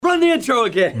the intro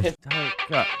again.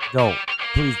 Don't.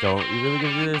 Please don't. You really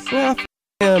gonna do this? Well,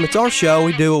 him. It's our show.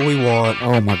 We do what we want.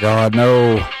 Oh my God,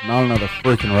 no. Not another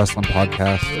freaking wrestling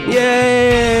podcast.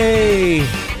 Yay!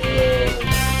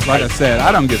 Like I said,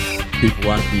 I don't get people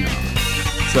watching me.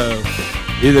 So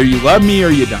either you love me or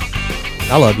you don't.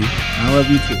 I love you. I love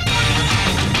you too.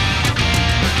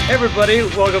 Hey everybody,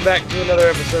 welcome back to another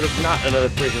episode of Not Another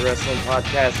Freaking Wrestling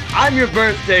Podcast. I'm your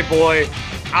birthday boy.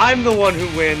 I'm the one who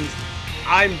wins.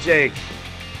 I'm Jake.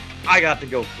 I got to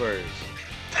go first.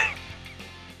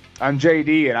 I'm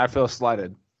JD, and I feel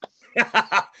slighted.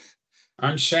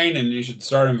 I'm Shane, and you should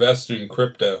start investing in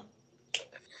crypto.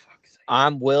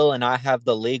 I'm Will, and I have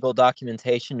the legal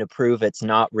documentation to prove it's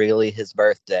not really his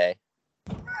birthday.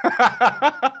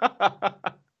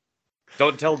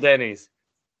 Don't tell Denny's.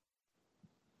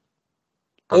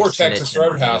 Or Texas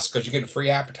Roadhouse, because you get a free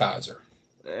appetizer.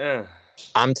 Yeah.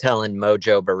 I'm telling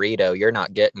Mojo Burrito, you're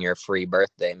not getting your free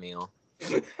birthday meal.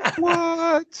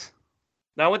 What?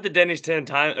 Now I went to Denny's 5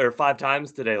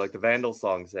 times today, like the Vandal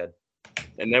song said,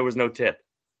 and there was no tip.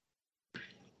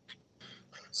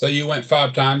 So you went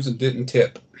 5 times and didn't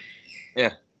tip.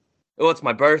 Yeah. Well, it's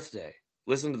my birthday.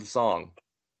 Listen to the song.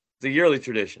 It's a yearly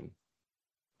tradition.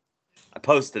 I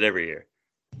post it every year.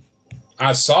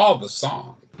 I saw the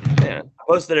song. Yeah, I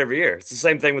post it every year. It's the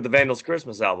same thing with the Vandals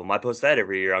Christmas album. I post that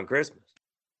every year on Christmas.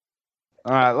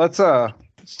 All right, let's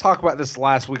talk about this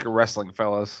last week of wrestling,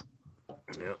 fellas.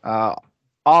 Yeah.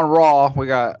 On Raw, we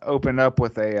got opened up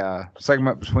with a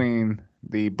segment between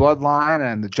the Bloodline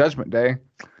and the Judgment Day.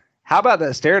 How about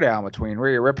that stare down between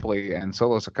Rhea Ripley and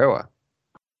Solo Sikoa?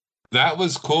 That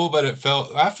was cool, but I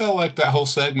felt like that whole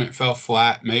segment fell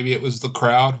flat. Maybe it was the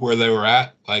crowd where they were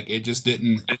at. Like it just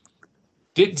didn't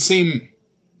seem.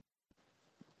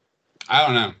 I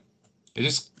don't know.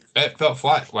 It felt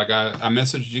flat. Like I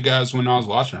messaged you guys when I was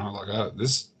watching. I was like, oh,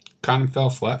 this kind of fell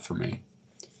flat for me.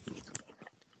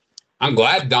 I'm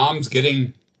glad Dom's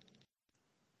getting.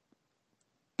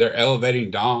 They're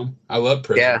elevating Dom. I love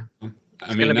Prison. Yeah.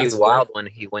 It's going to be wild when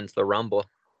he wins the Rumble.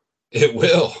 It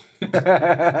will.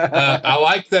 I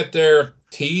like that they're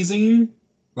teasing,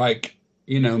 like,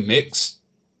 mixed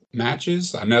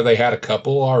matches. I know they had a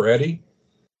couple already,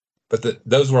 but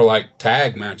those were like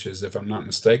tag matches, if I'm not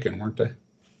mistaken, weren't they?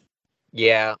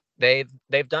 Yeah, they've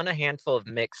done a handful of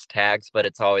mixed tags, but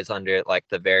it's always under like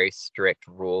the very strict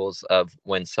rules of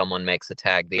when someone makes a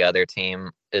tag, the other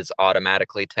team is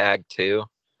automatically tagged too.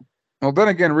 Well, then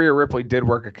again, Rhea Ripley did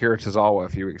work Akira Tozawa a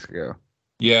few weeks ago.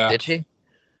 Yeah. Did she?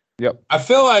 Yep. I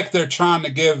feel like they're trying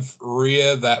to give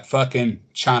Rhea that fucking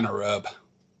China rub.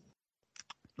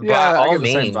 Yeah, by I all get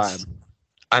the same means. vibe.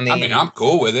 I mean, I'm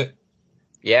cool with it.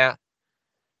 Yeah.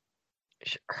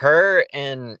 Her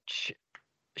and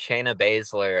Shayna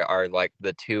Baszler are like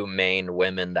the two main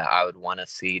women that I would want to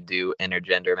see do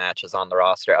intergender matches on the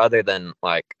roster, other than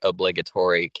like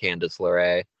obligatory Candice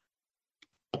LeRae.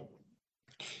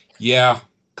 Yeah,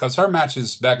 because her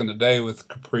matches back in the day with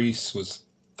Caprice was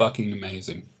fucking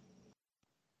amazing.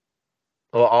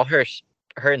 Well, all her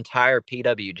entire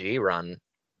PWG run.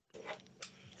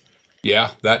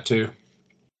 Yeah, that too.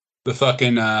 The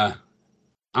fucking,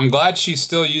 I'm glad she's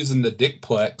still using the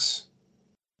Dickplex.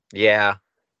 Yeah.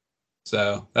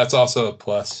 So that's also a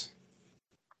plus.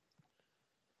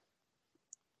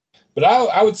 But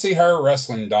I would see her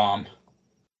wrestling Dom.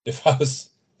 If I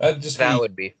was, that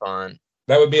would be fun.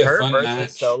 That would be a her fun versus match.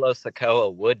 Solo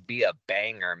Sikoa would be a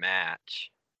banger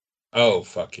match. Oh,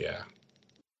 fuck yeah.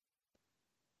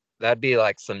 That'd be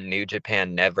like some New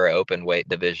Japan never open weight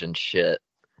division shit.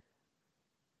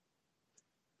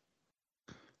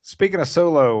 Speaking of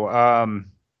Solo,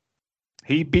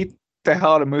 he beat the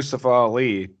hell out of Mustafa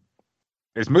Ali.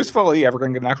 Is Mustafa Ali ever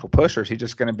going to get an actual push, or is he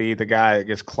just going to be the guy that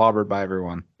gets clobbered by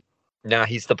everyone? No,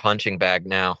 he's the punching bag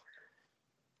now.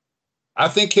 I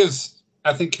think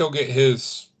he'll get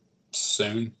his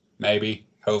soon, maybe,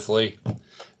 hopefully.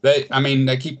 They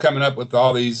keep coming up with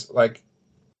all these, like,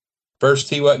 first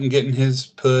he wasn't getting his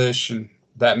push, and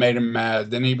that made him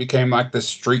mad. Then he became like the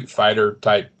Street Fighter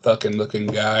type fucking looking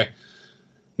guy.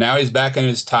 Now he's back in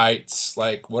his tights.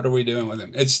 Like, what are we doing with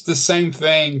him? It's the same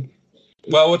thing.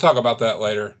 Well, we'll talk about that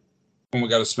later when we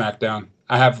go to SmackDown.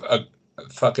 I have a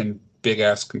fucking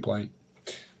big-ass complaint.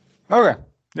 Okay.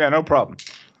 Yeah, no problem.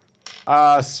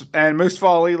 And Mustafa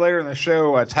Ali later in the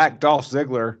show attacked Dolph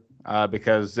Ziggler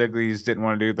because Ziggles didn't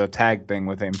want to do the tag thing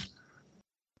with him.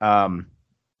 I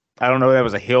don't know if that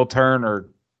was a heel turn or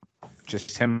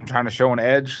just him trying to show an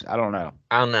edge. I don't know.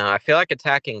 I feel like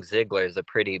attacking Ziggler is a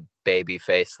pretty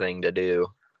babyface thing to do.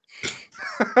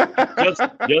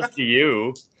 just to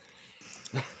you.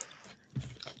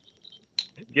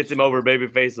 Gets him over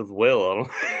babyface with Will.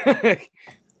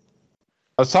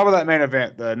 let's talk about that main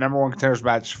event, the number one contenders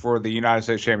match for the United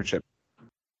States Championship.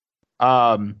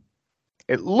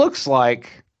 It looks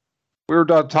like we were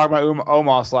talking about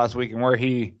Omos last week and where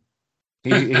he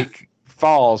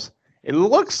falls. It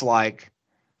looks like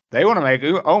they want to make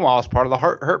Omos part of the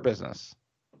hurt business.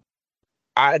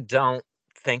 I don't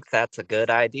think that's a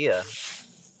good idea.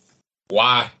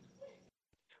 Why?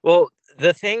 Well,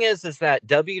 the thing is that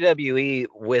WWE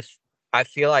I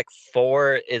feel like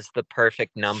 4 is the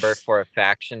perfect number for a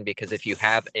faction, because if you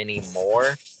have any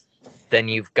more, then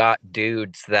you've got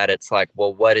dudes that it's like,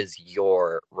 well, what is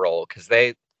your role? Because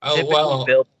they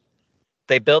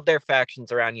build their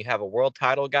factions around, you have a world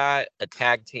title guy, a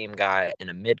tag team guy, and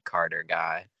a mid-carder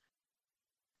guy.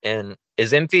 And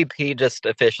is MVP just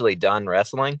officially done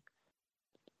wrestling?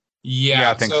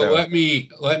 Yeah, I think so so. let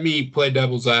me play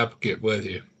devil's advocate with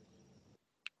you.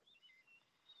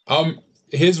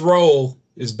 His role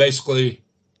is basically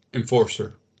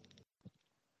enforcer.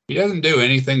 He doesn't do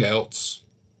anything else.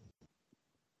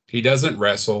 He doesn't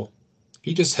wrestle.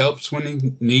 He just helps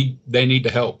when they need to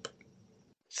help.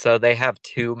 So they have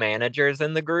 2 managers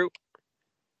in the group?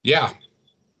 Yeah.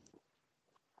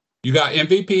 You got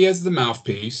MVP as the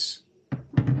mouthpiece,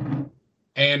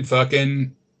 and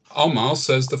fucking almost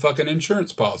as the fucking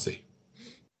insurance policy.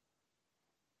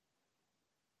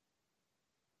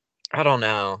 I don't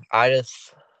know.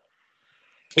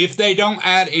 If they don't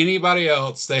add anybody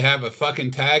else, they have a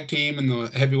fucking tag team and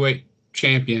the heavyweight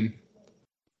champion,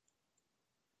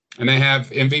 and they have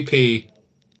MVP,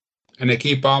 and they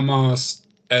keep almost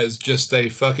as just a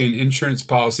fucking insurance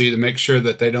policy to make sure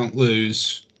that they don't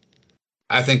lose.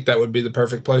 I think that would be the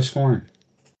perfect place for him.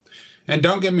 And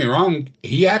don't get me wrong,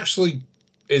 he actually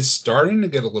is starting to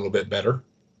get a little bit better.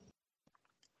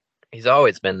 He's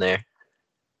always been there.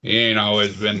 He ain't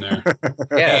always been there.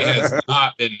 Yeah. He has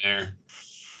not been there.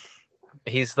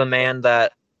 He's the man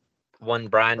that when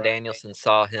Bryan Danielson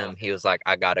saw him, he was like,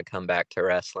 I got to come back to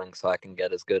wrestling so I can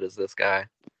get as good as this guy.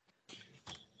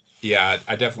 Yeah,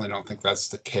 I definitely don't think that's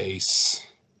the case.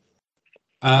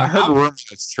 I heard rumors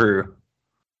it's true.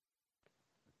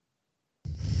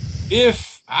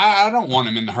 If I don't want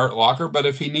him in the Hurt Locker, but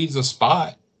if he needs a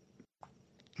spot,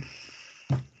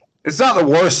 it's not the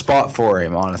worst spot for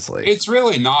him, honestly. It's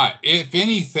really not. If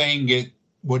anything, it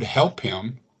would help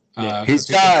him. He's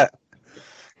got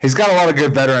a lot of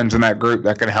good veterans in that group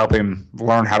that can help him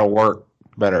learn how to work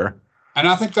better. And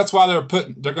I think that's why they're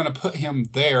going to put him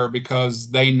there,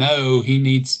 because they know he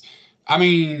needs. I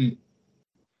mean,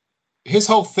 his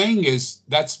whole thing is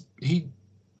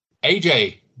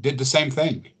AJ did the same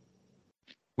thing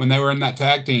when they were in that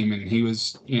tag team, and he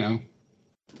was,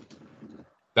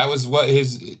 that was what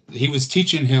he was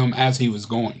teaching him as he was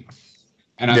going.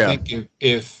 And I think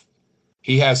if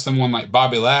he has someone like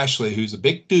Bobby Lashley, who's a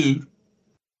big dude,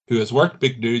 who has worked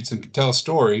big dudes and can tell a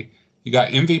story, you got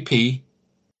MVP.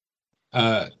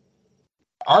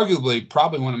 Arguably,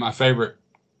 probably one of my favorite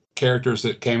characters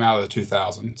that came out of the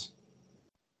 2000s.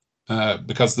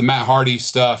 Because the Matt Hardy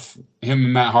stuff, him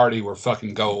and Matt Hardy were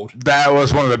fucking gold. That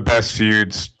was one of the best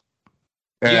feuds.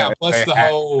 Yeah, plus the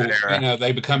whole,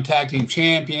 they become tag team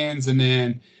champions, and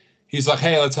then he's like,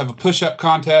 hey, let's have a push-up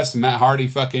contest, and Matt Hardy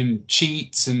fucking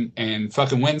cheats and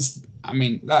fucking wins. I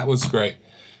mean, that was great.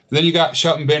 And then you got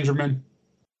Shelton Benjamin,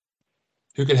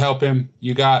 who could help him.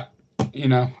 You got,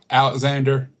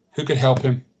 Alexander, who could help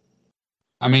him.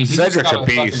 I mean, he's just got a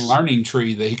fucking learning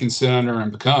tree that he can sit under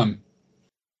and become.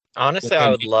 Honestly,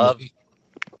 I would love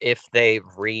if they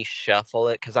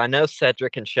reshuffle it, because I know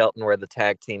Cedric and Shelton were the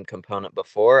tag team component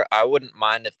before. I wouldn't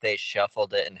mind if they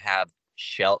shuffled it and have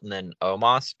Shelton and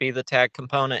Omos be the tag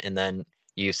component, and then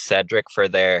use Cedric for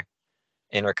their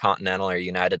Intercontinental or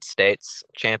United States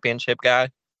Championship guy.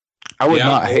 I would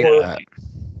not hate that.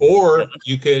 Or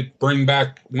you could bring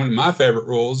back one of my favorite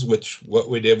rules, which what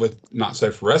we did with Not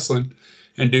Safe for Wrestling,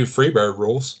 and do Freebird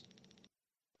rules.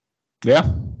 Yeah.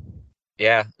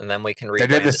 Yeah, and then we can They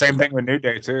did the same thing with New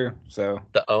Day too. So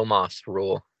the Omos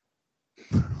rule.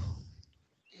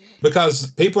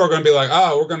 Because people are going to be like,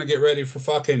 oh, we're going to get ready for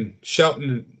fucking Shelton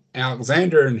and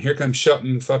Alexander, and here comes Shelton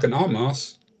and fucking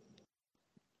Omos.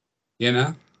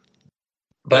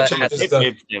 But from a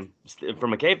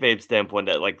kayfabe standpoint,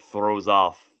 that throws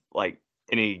off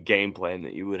any game plan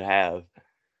that you would have.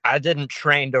 I didn't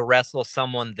train to wrestle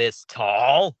someone this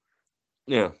tall.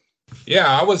 Yeah.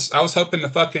 Yeah, I was hoping to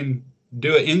fucking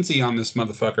do an Enzy on this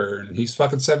motherfucker, and he's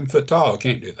fucking 7 foot tall. I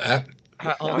can't do that.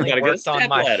 I only worked on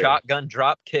my shotgun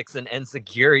drop kicks and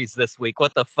enziguris this week.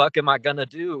 What the fuck am I gonna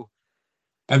do?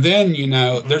 And then,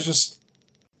 there's just,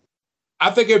 I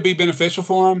think it would be beneficial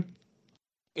for him.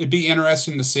 It'd be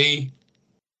interesting to see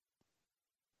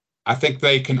I think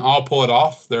they can all pull it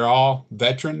off. They're all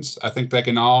veterans. I think they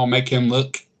can all make him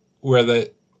look where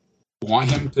they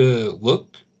want him to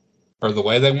look, or the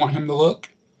way they want him to look,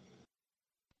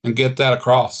 and get that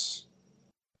across.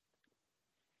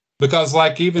 Because,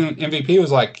 like, even MVP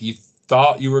was like, you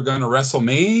thought you were going to wrestle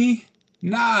me?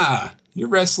 Nah, you're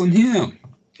wrestling him.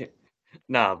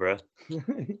 Nah, bro.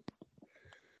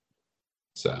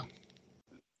 So,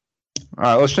 All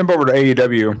right, let's jump over to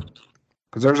AEW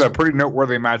because there's a pretty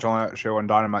noteworthy match on that show on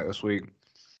Dynamite this week.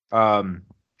 Probably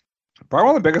one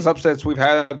of the biggest upsets we've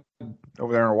had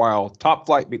over there in a while. Top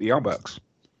Flight beat the Young Bucks.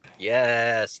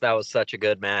 Yes, that was such a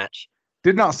good match.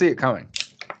 Did not see it coming.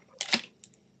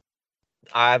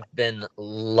 I've been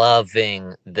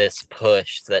loving this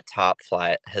push that Top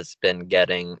Flight has been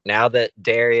getting. Now that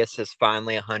Darius is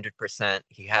finally 100%,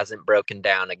 he hasn't broken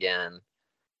down again.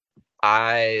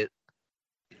 I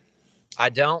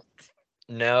don't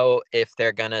know if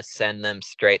they're going to send them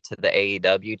straight to the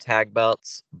AEW tag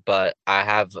belts, but I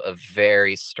have a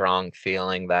very strong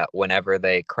feeling that whenever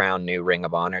they crown new Ring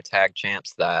of Honor tag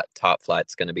champs, that Top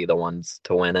Flight's going to be the ones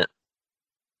to win it.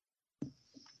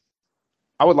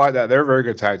 I would like that. They're a very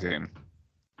good tag team.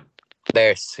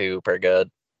 They're super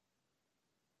good.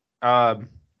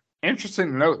 Interesting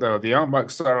to note, though, the Young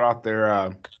Bucks started off their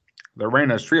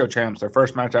reign as trio champs, their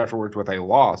first match afterwards with a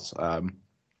loss.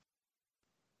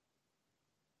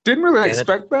 Didn't really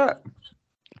expect that.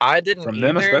 I didn't from either,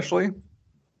 them, especially.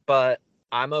 But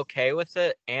I'm okay with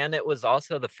it. And it was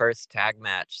also the first tag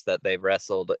match that they've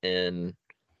wrestled in,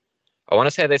 I want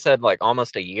to say they said like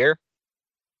almost a year.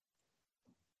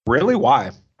 Really?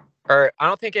 Why? Or I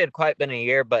don't think it had quite been a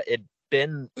year, but it's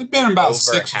been about over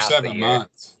 6 or half 7 a year.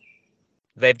 months.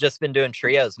 They've just been doing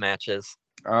trios matches.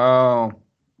 Oh.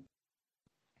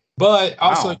 But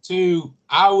also, Wow. too,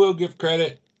 I will give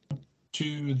credit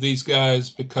to these guys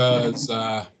because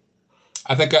I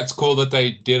think that's cool that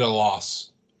they did a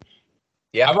loss.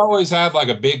 Yeah. I've always had like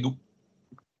a big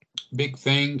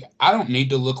thing. I don't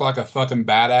need to look like a fucking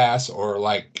badass or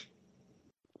like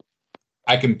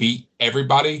I can beat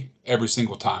everybody every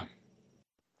single time.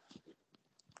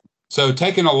 So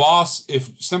taking a loss, if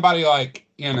somebody like,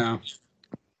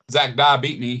 Zach Dye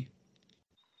beat me,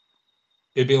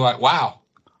 it'd be like, wow,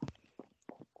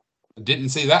 didn't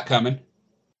see that coming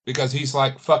because he's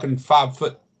like fucking 5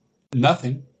 foot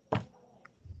nothing.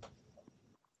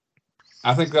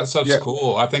 I think that stuff's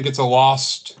cool. I think it's a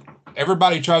lost.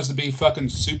 Everybody tries to be fucking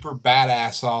super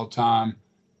badass all the time,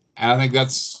 and I think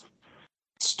that's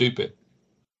stupid.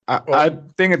 I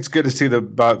think it's good to see the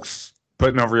Bucks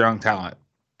putting over young talent.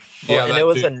 Well, and it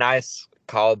was a nice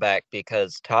callback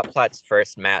because Top Flight's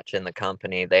first match in the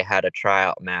company, they had a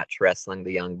tryout match wrestling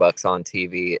the Young Bucks on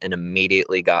TV and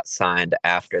immediately got signed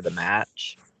after the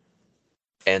match.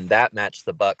 And that match,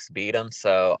 the Bucks beat them.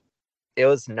 So it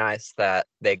was nice that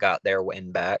they got their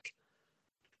win back.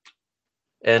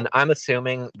 And I'm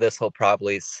assuming this will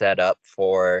probably set up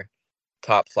for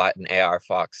Top Flight and AR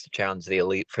Fox to challenge the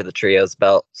Elite for the Trios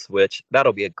belts, which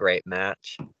that'll be a great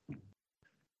match.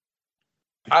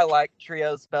 I like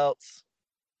Trios belts.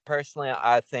 Personally,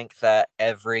 I think that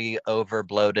every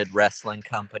overbloated wrestling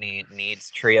company needs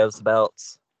Trios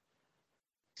belts.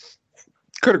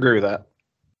 Could agree with that.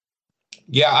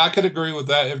 Yeah, I could agree with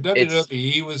that. If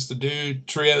WWE was to do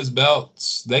Trios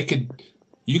belts,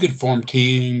 you could form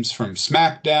teams from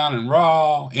SmackDown and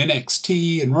Raw,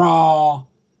 NXT and Raw.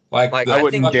 Like I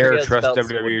wouldn't dare trust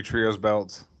belts WWE Trios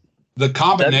belts. The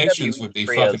combinations WWE would be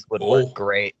Trios fucking would cool. work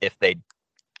great if they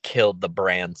killed the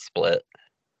brand split.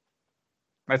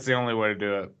 That's the only way to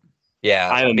do it. Yeah,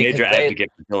 I'm a major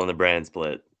advocate for killing the brand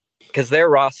split. Because their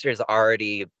roster is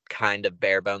already kind of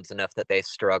bare bones enough that they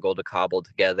struggle to cobble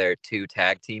together 2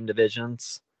 tag team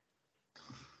divisions.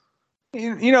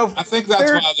 I think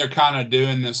that's why they're kind of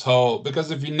doing this whole,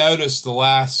 because if you notice the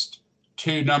last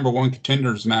 2 number 1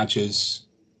 contenders matches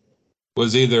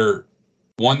was either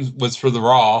one was for the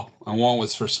Raw and one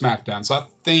was for SmackDown. So I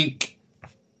think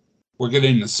we're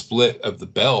getting a split of the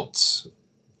belts.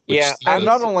 Yeah, and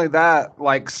not only that,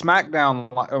 like SmackDown,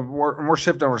 we're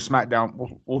shifting over to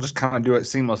SmackDown. We'll just kind of do it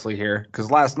seamlessly here because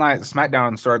last night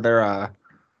SmackDown started their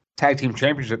tag team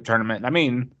championship tournament. I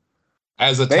mean,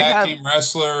 as a tag team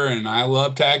wrestler, and I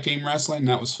love tag team wrestling,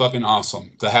 that was fucking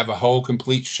awesome to have a whole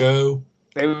complete show.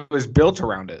 It was built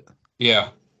around it. Yeah.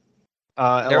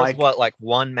 There was like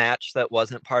one match that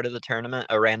wasn't part of the tournament,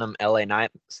 a random LA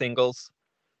Knight singles.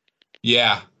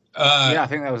 Yeah. I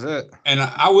think that was it. And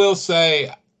I will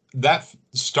say that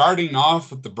starting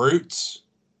off with the Brutes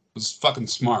was fucking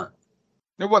smart.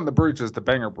 It wasn't the Brutes, it's the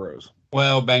Banger Bros.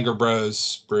 Well, Banger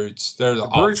Bros, Brutes. They're the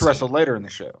Brutes wrestled later in the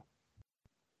show.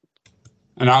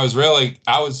 And I was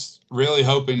really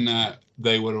hoping that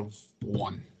they would have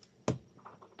won.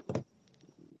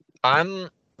 I'm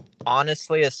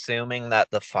honestly assuming that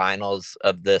the finals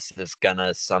of this is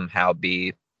gonna somehow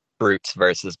be Brutes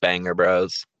versus Banger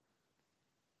Bros.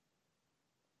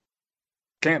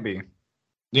 Can't be.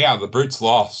 Yeah, the Brutes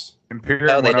lost. Imperium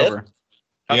Oh, they went did? over.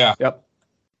 Yeah. Yep.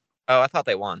 Oh, I thought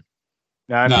they won.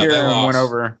 No, No, they Imperium went lost.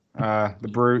 over the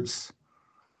Brutes.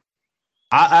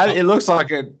 It looks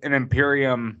like an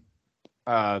Imperium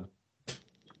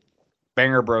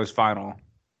Banger Bros final.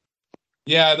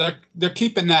 Yeah, they're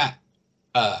keeping that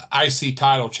IC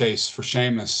title chase for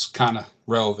Sheamus kind of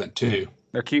relevant too.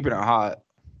 They're keeping it hot.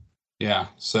 Yeah,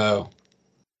 so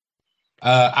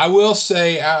I will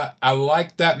say I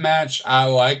like that match. I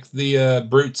like the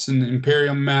Brutes and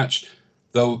Imperium match.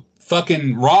 The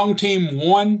fucking wrong team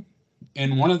won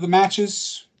in one of the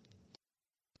matches,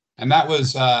 and that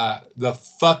was the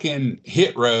fucking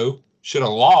Hit Row should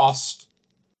have lost.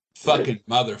 Fucking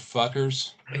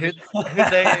motherfuckers. Who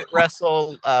they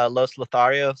wrestle? Los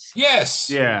Lotharios. Yes.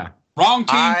 Yeah. Wrong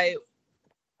team. I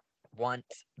want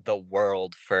the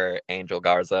world for Angel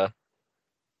Garza.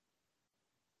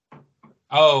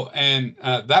 Oh, and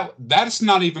that's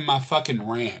not even my fucking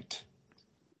rant.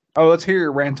 Oh, let's hear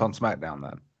your rant on SmackDown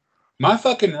then. My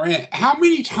fucking rant. How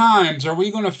many times are we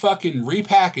going to fucking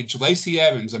repackage Lacey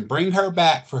Evans and bring her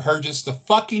back for her just to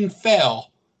fucking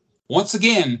fail once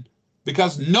again?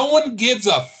 Because no one gives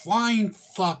a flying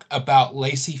fuck about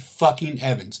Lacey fucking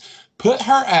Evans. Put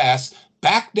her ass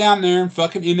back down there in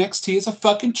fucking NXT as a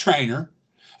fucking trainer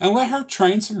and let her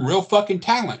train some real fucking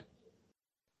talent.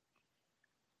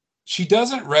 She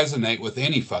doesn't resonate with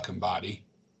any fucking body.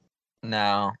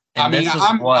 No. I And mean, this is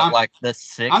I'm like the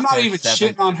sixth I'm not or even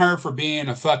seventh. shitting on her for being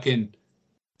a fucking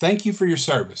thank you for your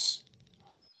service.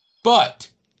 But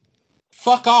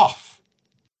fuck off.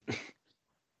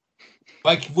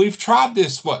 Like, we've tried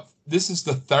this, this is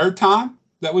the third time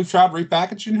that we've tried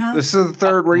repackaging her? This is the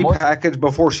third repackage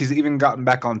before she's even gotten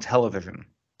back on television.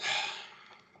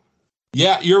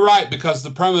 Yeah, you're right, because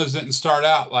the promos didn't start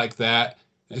out like that.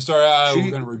 They started out, we're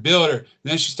going to rebuild her.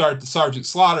 Then she started the Sergeant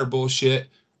Slaughter bullshit.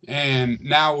 And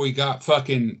now we got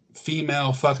fucking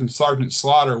female fucking Sergeant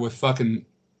Slaughter with fucking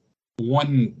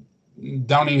one,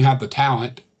 don't even have the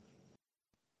talent.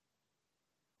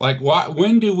 Like,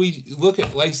 when do we look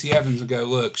at Lacey Evans and go,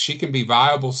 look, she can be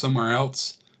viable somewhere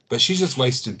else, but she's just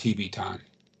wasting TV time.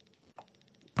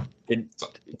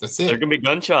 That's it. There can be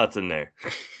gunshots in there.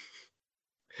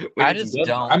 I just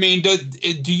don't. I mean,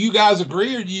 do you guys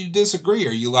agree or do you disagree?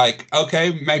 Are you like,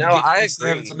 okay, maybe No, give I Lacey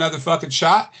agree. Evans another fucking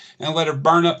shot and let her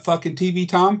burn up fucking TV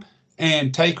time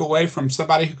and take away from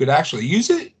somebody who could actually use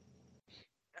it?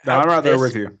 No, I'm right there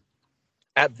with you.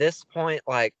 At this point,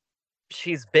 like,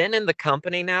 she's been in the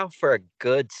company now for a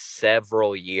good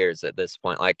several years at this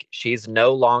point. Like, she's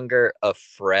no longer a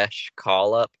fresh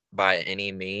call-up by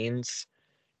any means.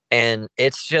 And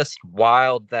it's just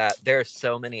wild that there are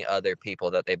so many other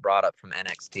people that they brought up from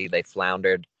NXT. They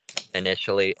floundered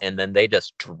initially, and then they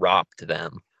just dropped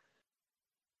them.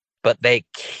 But they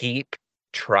keep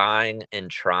trying and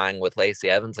trying with Lacey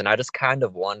Evans, and I just kind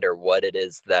of wonder what it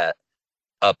is that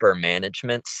upper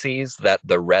management sees that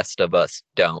the rest of us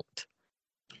don't.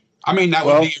 I mean, that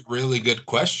would be a really good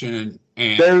question.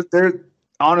 And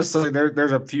honestly,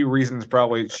 there's a few reasons.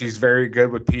 Probably she's very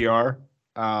good with PR.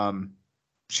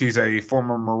 She's a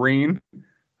former Marine.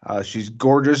 She's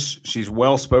gorgeous. She's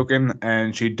well spoken,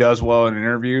 and she does well in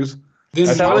interviews.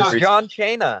 Then So is John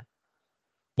Cena.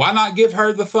 Why not give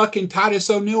her the fucking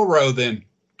Titus O'Neil role then?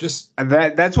 And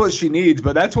that's what she needs.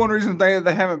 But that's one reason they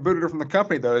haven't booted her from the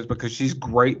company though, is because she's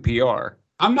great PR.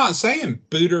 I'm not saying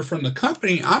boot her from the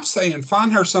company. I'm saying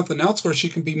find her something else where she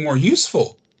can be more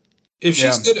useful. If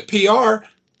she's good at PR,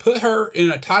 put her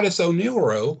in a Titus O'Neil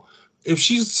role. If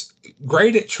she's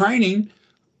great at training,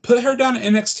 put her down at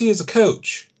NXT as a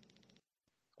coach.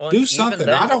 Well, do something.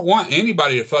 I don't want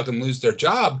anybody to fucking lose their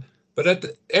job, but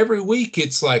every week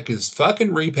it's like this fucking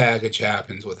repackage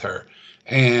happens with her.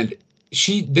 And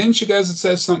she goes and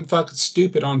says something fucking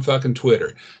stupid on fucking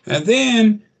Twitter. And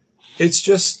then it's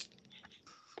just...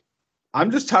 I'm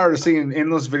just tired of seeing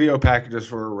endless video packages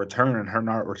for her return and her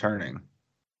not returning.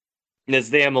 It's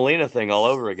the Emelina thing all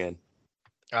over again.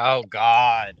 Oh,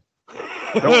 God.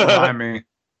 Don't remind me.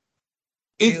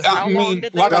 I mean,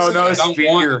 like I said, I don't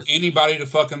want anybody to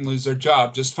fucking lose their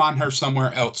job. Just find her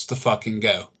somewhere else to fucking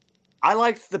go. I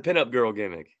liked the pinup girl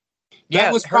gimmick.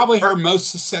 That was probably her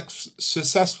most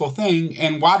successful thing.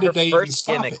 And why did they even stop it? Her first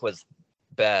gimmick was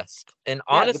best. And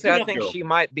honestly, I think she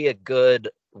might be a good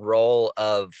role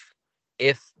of,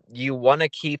 if you want to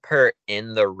keep her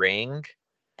in the ring,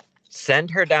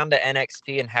 Send her down to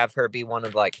NXT and have her be one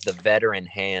of like the veteran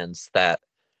hands that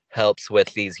helps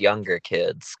with these younger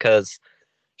kids. Because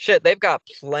shit, they've got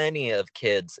plenty of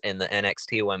kids in the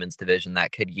NXT women's division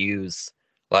that could use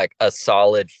like a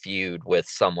solid feud with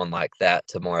someone like that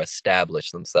to more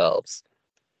establish themselves.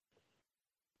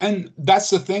 And that's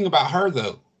the thing about her,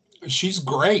 though. She's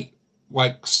great.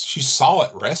 Like, she's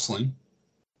solid at wrestling.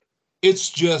 It's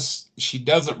just she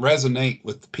doesn't resonate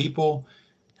with the people.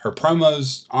 Her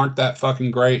promos aren't that fucking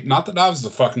great. Not that I was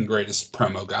the fucking greatest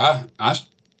promo guy.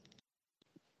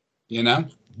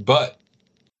 But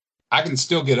I can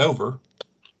still get over.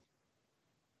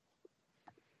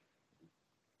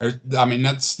 I mean,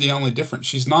 that's the only difference.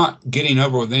 She's not getting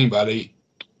over with anybody.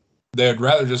 They'd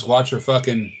rather just watch her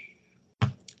fucking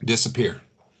disappear.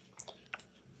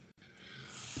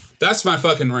 That's my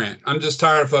fucking rant. I'm just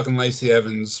tired of fucking Lacey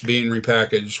Evans being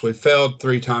repackaged. We failed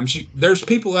 3 times. There's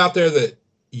people out there that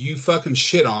you fucking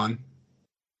shit on,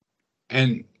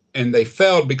 and they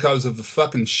failed because of the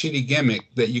fucking shitty gimmick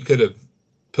that you could have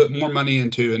put more money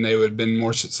into and they would have been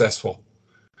more successful.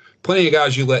 Plenty of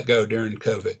guys you let go during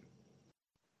COVID.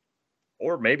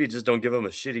 Or maybe just don't give them a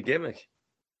shitty gimmick.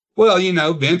 Well,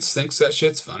 Vince thinks that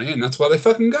shit's funny, and that's why they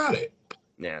fucking got it.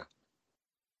 Yeah.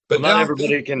 But not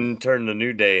everybody can turn the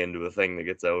New Day into a thing that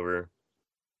gets over.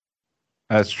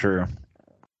 That's true.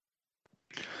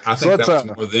 I think that's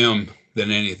more them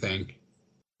than anything.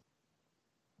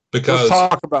 Because let's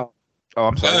talk about. Oh,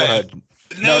 I'm sorry. Go ahead.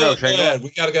 No, Shane, go ahead.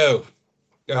 We gotta go.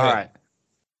 Go ahead. All right.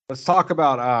 Let's talk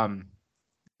about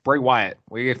Bray Wyatt.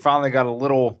 We finally got a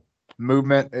little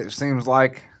movement. It seems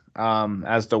like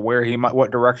as to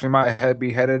what direction he might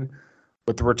be headed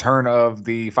with the return of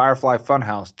the Firefly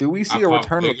Funhouse. Do we see a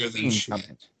return of the Fiend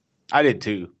coming? I did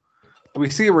too. Do we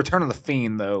see a return of the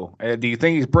Fiend though? Do you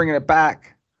think he's bringing it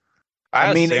back?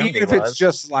 I mean, even if it's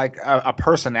just like a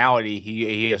personality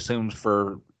he assumes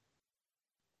for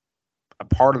a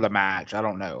part of the match, I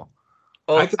don't know.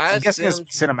 Well, I guess it's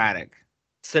cinematic.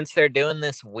 Since they're doing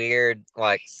this weird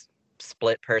like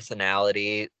split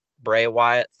personality Bray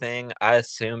Wyatt thing, I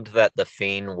assumed that the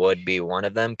Fiend would be one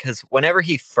of them, because whenever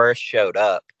he first showed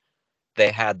up, they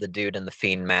had the dude in the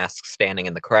Fiend mask standing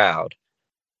in the crowd.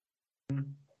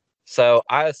 So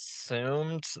I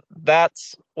assumed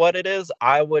that's what it is.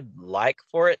 I would like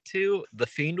for it to. The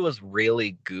Fiend was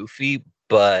really goofy,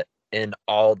 but in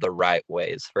all the right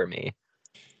ways for me.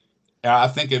 Yeah, I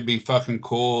think it'd be fucking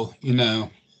cool, kind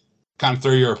of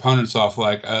throw your opponents off.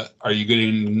 Like, are you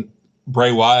getting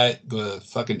Bray Wyatt, the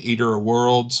fucking Eater of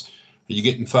Worlds? Are you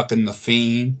getting fucking the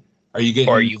Fiend? Are you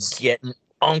getting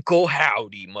Uncle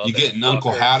Howdy, motherfucker? You getting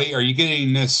Uncle Howdy? Are you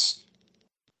getting this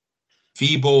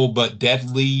feeble but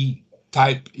deadly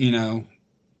type,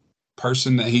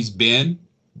 person that he's been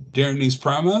during these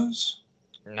promos?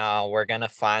 No, we're gonna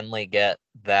finally get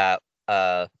that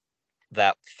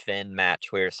Finn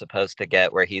match we were supposed to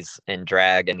get where he's in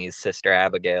drag and he's Sister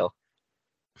Abigail.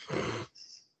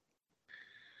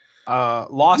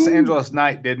 Los Angeles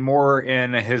Knight did more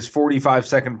in his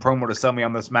 45-second promo to sell me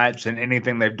on this match than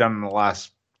anything they've done in the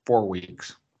last 4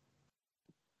 weeks.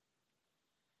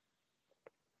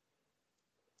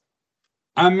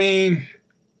 I mean,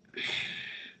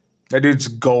 that dude's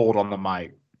gold on the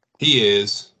mic. He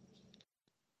is.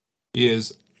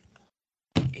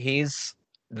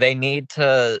 They need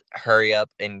to hurry up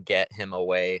and get him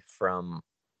away from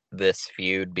this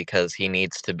feud because he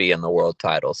needs to be in the world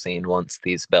title scene once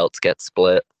these belts get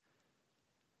split.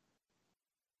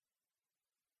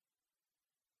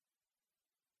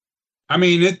 I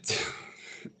mean,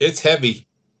 it's heavy.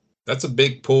 That's a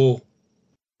big pool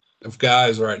of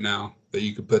guys right now that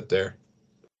you could put there.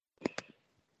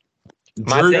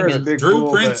 Drew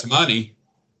prints money.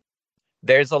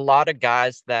 There's a lot of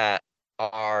guys that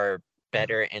are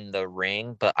better in the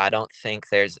ring, but I don't think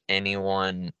there's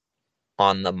anyone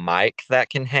on the mic that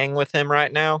can hang with him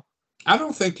right now. I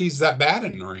don't think he's that bad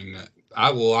in the ring.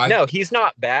 No, he's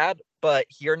not bad, but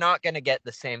you're not going to get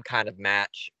the same kind of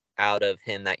match out of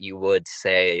him that you would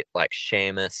say like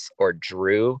Sheamus or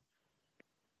Drew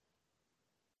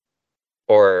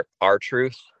or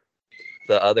R-Truth,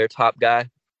 the other top guy.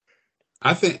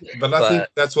 I think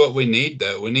that's what we need,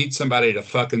 though. We need somebody to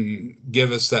fucking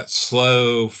give us that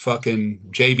slow fucking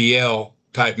JBL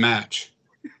type match.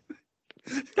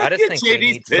 I just think we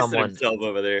need someone himself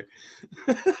over there.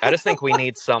 I just think we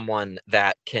need someone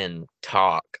that can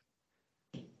talk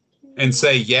and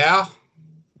say, yeah.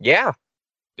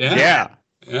 He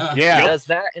does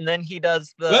that, and then he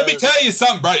does the. Let me tell you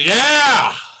something, bro.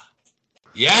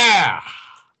 Yeah.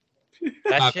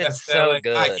 That shit's so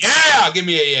good. Give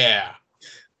me a yeah.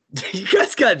 You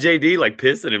guys got JD like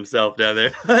pissing himself down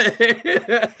there.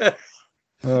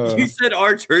 You said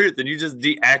R-Truth and you just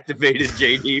deactivated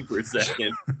JD for a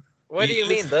second. What do you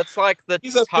mean? That's like the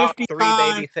He's a top 3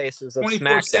 50-time, baby faces of 24/7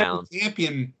 SmackDown.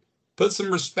 champion. Put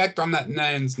some respect on that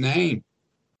man's name.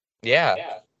 Yeah.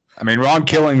 I mean, Ron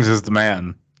Killings is the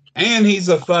man. And he's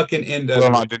a fucking NWA.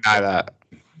 Will not deny that.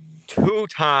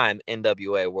 2-time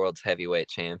NWA World's Heavyweight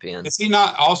Champion. Is he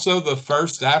not also the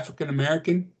first African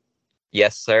American?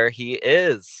 Yes, sir, he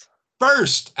is.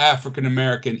 First African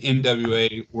American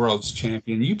NWA World's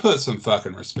Champion. You put some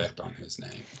fucking respect on his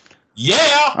name.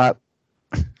 Yeah.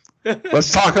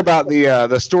 Let's talk about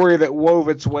the story that wove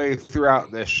its way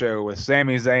throughout this show with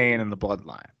Sami Zayn and the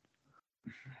Bloodline.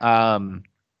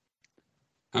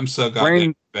 I'm so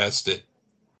goddamn invested.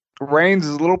 Reigns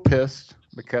is a little pissed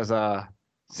because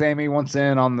Sami wants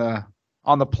in on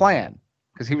the plan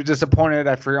because he was disappointed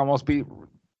after he almost beat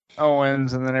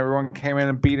Owens and then everyone came in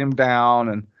and beat him down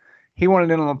and he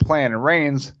wanted in on the plan. And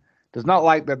Reigns does not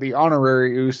like that the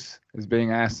honorary Uce is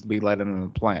being asked to be let in the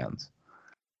plans.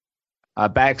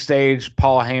 Backstage,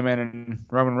 Paul Heyman and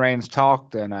Roman Reigns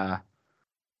talked, and I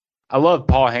love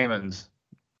Paul Heyman's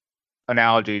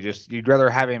analogy. Just you'd rather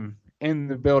have him in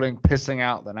the building pissing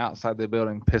out than outside the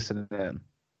building pissing in.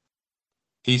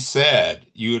 He said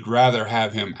you would rather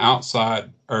have him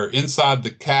outside or inside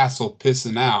the castle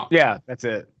pissing out. Yeah, that's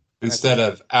it. Instead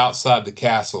of outside the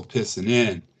castle pissing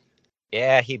in.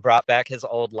 Yeah, he brought back his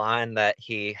old line that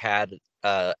he had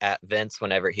at Vince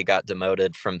whenever he got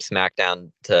demoted from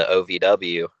SmackDown to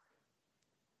OVW.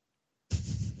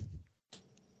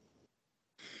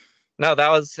 No,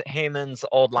 that was Heyman's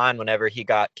old line whenever he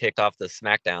got kicked off the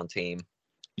SmackDown team.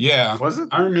 Yeah. Was it?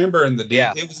 I remember in the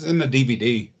Yeah. It was in the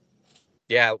DVD.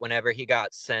 Yeah, whenever he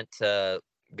got sent to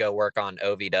go work on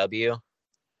OVW.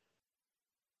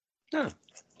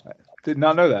 Did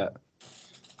not know that.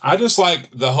 I just like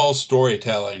the whole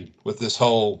storytelling with this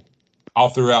whole all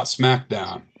throughout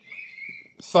SmackDown.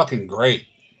 Fucking great.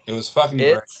 It was fucking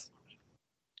great. It's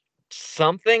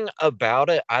something about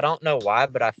it. I don't know why,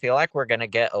 but I feel like we're going to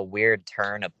get a weird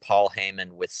turn of Paul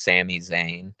Heyman with Sami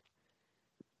Zayn.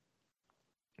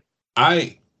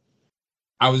 I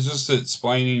was just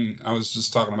explaining, I was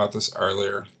just talking about this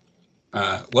earlier.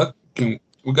 Can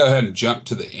we go ahead and jump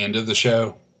to the end of the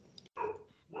show?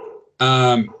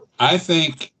 I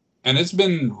think, and it's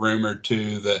been rumored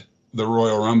too, that the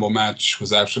Royal Rumble match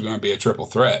was actually going to be a triple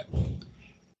threat.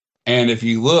 And if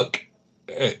you look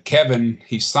at Kevin,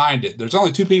 he signed it. There's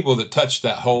only 2 people that touched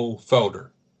that whole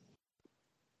folder.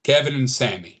 Kevin and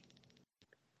Sami.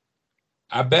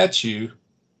 I bet you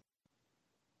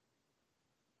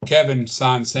Kevin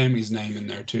signed Sami's name in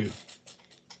there too.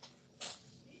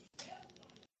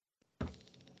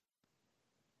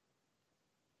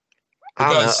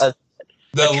 Because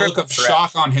the look of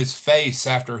shock on his face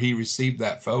after he received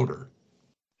that folder.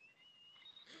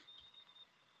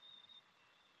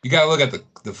 You got to look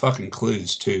at the fucking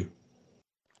clues too.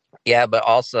 Yeah, but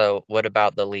also, what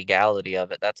about the legality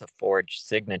of it? That's a forged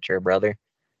signature, brother.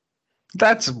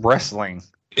 That's wrestling.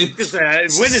 When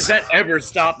has that ever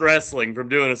stopped wrestling from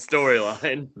doing a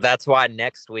storyline? That's why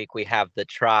next week we have the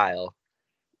trial.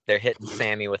 They're hitting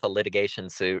Sami with a litigation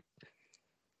suit.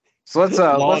 So let's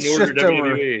shift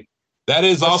over. That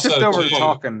is Let's shift also over to too,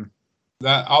 talking.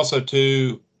 that also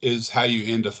too is how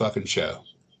you end a fucking show.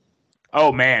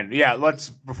 Oh man, yeah. Let's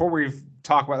before we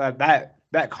talk about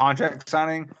that contract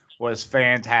signing was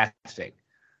fantastic.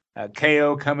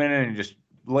 KO coming in and just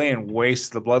laying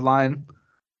waste to the bloodline.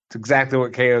 It's exactly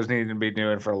what KO's needed to be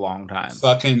doing for a long time.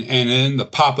 Fucking and then the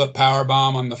pop-up power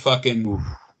bomb on the fucking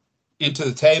into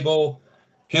the table,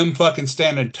 him fucking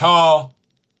standing tall,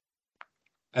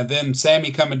 and then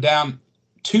Sami coming down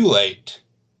too late.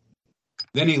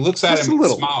 Then he looks at him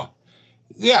and smiles.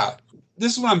 Yeah,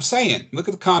 this is what I'm saying. Look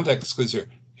at the context clues here.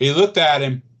 He looked at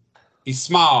him, he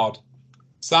smiled,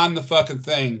 signed the fucking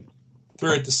thing,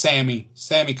 threw it to Sami.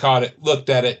 Sami caught it, looked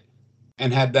at it,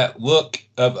 and had that look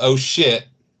of, oh shit.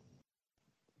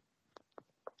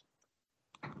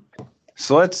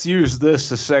 So let's use this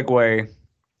to segue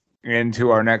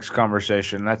into our next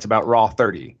conversation. That's about Raw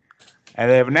 30. And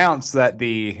they've announced that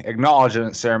the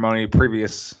acknowledgement ceremony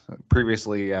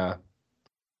previously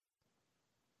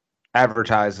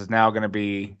advertised is now going to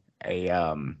be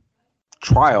a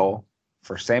trial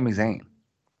for Sami Zayn.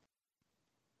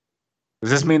 Does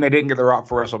this mean they didn't get The Rock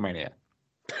for WrestleMania?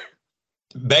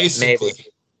 Basically. Maybe.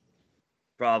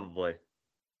 Probably.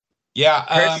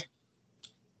 Yeah.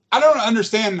 I don't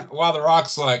understand why The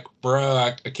Rock's like, bro,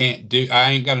 I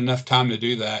ain't got enough time to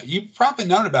do that. You've probably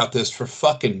known about this for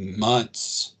fucking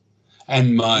months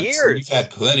and months. Years. You've had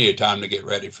plenty of time to get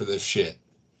ready for this shit.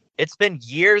 It's been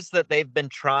years that they've been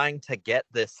trying to get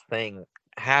this thing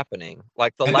happening.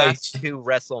 Like the And last two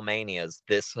WrestleManias,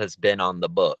 this has been on the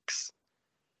books.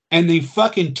 And they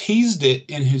fucking teased it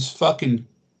in his fucking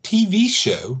TV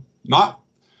show, not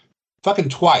fucking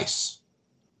twice.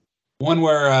 One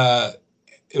where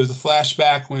it was a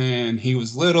flashback when he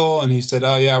was little and he said,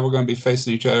 oh yeah, we're going to be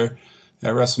facing each other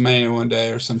at WrestleMania one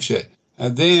day or some shit.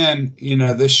 And then,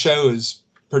 this show is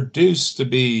produced to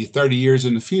be 30 years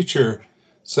in the future.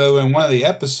 So in one of the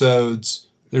episodes,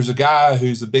 there's a guy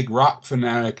who's a big rock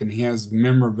fanatic and he has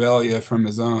memorabilia from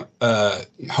his own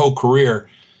whole career.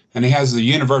 And he has the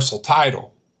Universal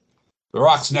title. The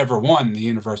Rock's never won the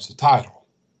Universal title.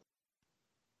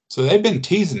 So they've been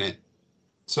teasing it.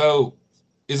 So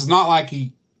it's not like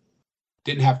he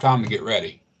didn't have time to get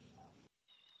ready.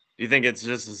 You think it's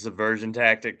just a subversion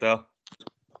tactic, though?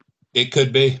 It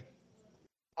could be.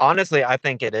 Honestly, I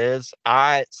think it is.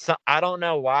 I don't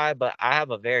know why, but I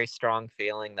have a very strong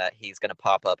feeling that he's going to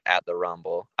pop up at the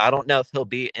Rumble. I don't know if he'll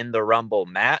be in the Rumble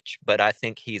match, but I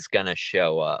think he's going to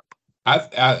show up.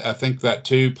 I think that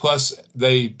too. Plus,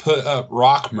 they put up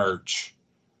Rock merch,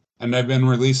 and they've been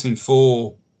releasing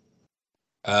full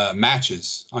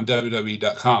matches on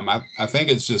WWE.com. I think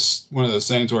it's just one of those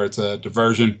things where it's a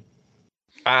diversion.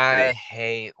 I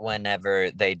hate whenever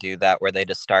they do that, where they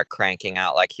just start cranking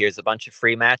out, like, here's a bunch of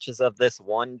free matches of this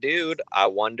one dude. I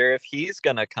wonder if he's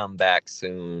going to come back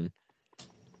soon.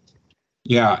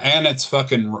 Yeah, and it's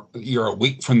fucking, you're a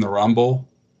week from the Rumble.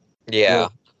 Yeah.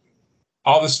 Well,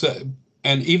 all this stuff,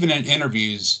 and even in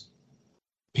interviews,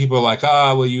 people are like,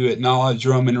 will you acknowledge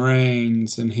Roman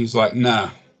Reigns? And he's like, no.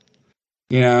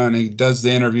 And he does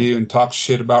the interview and talks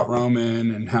shit about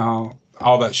Roman and how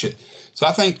all that shit. So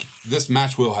I think this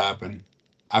match will happen.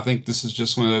 I think this is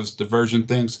just one of those diversion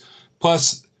things.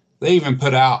 Plus, they even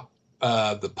put out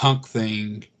the Punk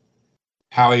thing,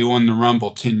 how he won the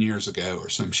Rumble 10 years ago or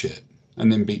some shit,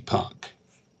 and then beat Punk.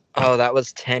 Oh, that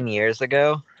was 10 years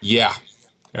ago? Yeah.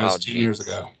 That was 10 years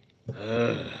ago.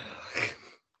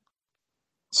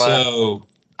 So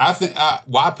I think,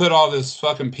 why put all this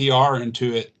fucking PR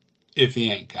into it if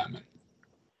he ain't coming?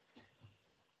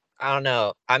 I don't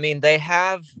know. I mean, they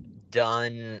have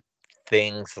done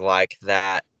things like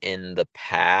that in the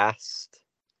past,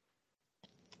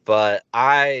 but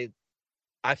I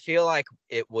feel like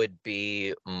it would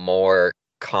be more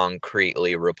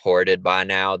concretely reported by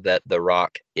now that The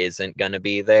Rock isn't going to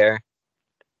be there.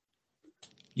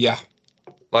 Yeah.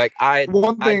 Like I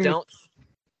don't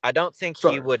think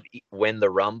he would win the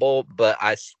Rumble, but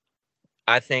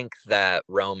I think that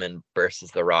Roman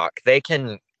versus The Rock, they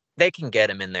can get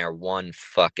him in there one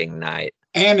fucking night.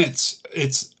 And it's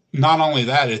not only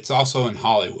that, it's also in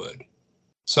Hollywood.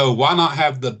 So why not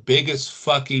have the biggest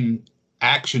fucking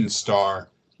action star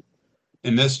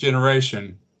in this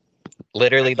generation?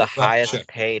 Literally the highest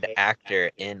paid actor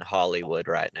in Hollywood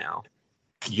right now.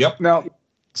 Yep. Now,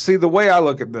 see, the way I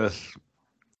look at this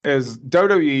is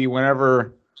WWE,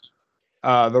 whenever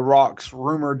The Rock's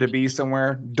rumored to be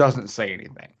somewhere, doesn't say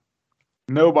anything.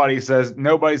 Nobody says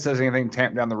anything to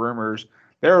tamp down the rumors.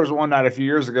 There was one night a few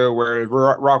years ago where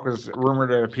Rock was rumored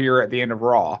to appear at the end of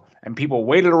Raw, and people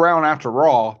waited around after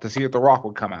Raw to see if The Rock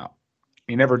would come out.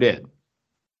 He never did.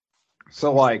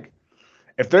 So, like,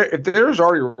 if there's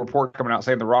already a report coming out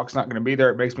saying The Rock's not going to be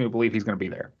there, it makes me believe he's going to be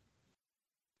there.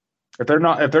 If they're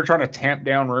trying to tamp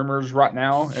down rumors right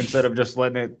now instead of just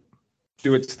letting it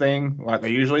do its thing like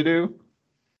they usually do,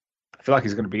 I feel like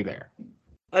he's going to be there.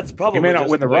 That's probably he may not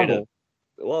win the Rumble.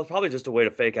 Well, it's probably just a way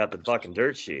to fake out the fucking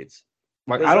dirt sheets.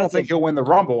 Like, I don't think he'll win the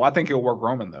Rumble. I think he'll work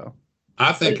Roman, though.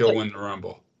 I think he'll win the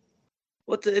Rumble.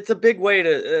 Well, it's a big way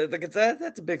to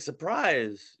that's a big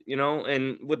surprise,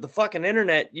 and with the fucking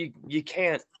internet, you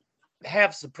can't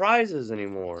have surprises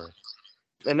anymore.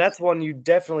 And that's one you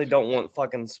definitely don't want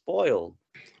fucking spoiled.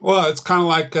 Well, it's kind of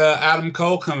like Adam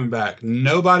Cole coming back.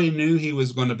 Nobody knew he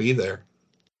was going to be there.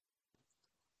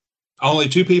 Only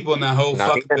two people in that whole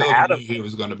fucking building knew he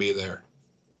was going to be there.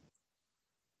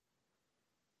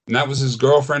 And that was his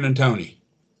girlfriend and Tony.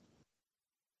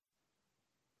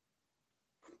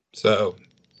 So,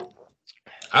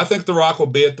 I think The Rock will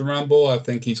be at the Rumble. I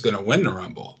think he's going to win the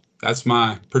Rumble. That's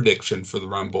my prediction for the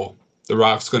Rumble. The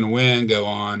Rock's going to win, go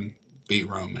on, beat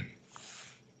Roman.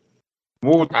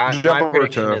 My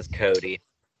prediction is Cody.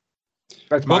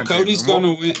 Well, Cody's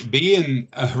going to be in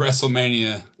a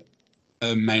WrestleMania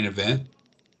main event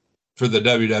for the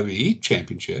WWE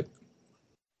Championship.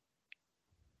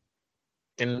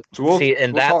 And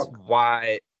that's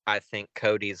why I think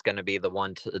Cody's going to be the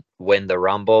one to win the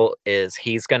Rumble. Is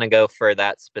he's going to go for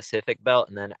that specific belt,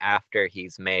 and then after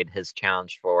he's made his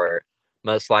challenge for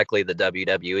most likely the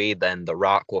WWE, then The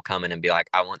Rock will come in and be like,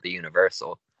 "I want the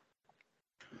Universal."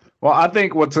 Well, I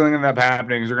think what's going to end up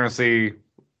happening is you're going to see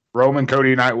Roman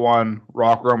Cody night 1,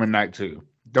 Rock Roman night 2.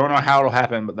 Don't know how it'll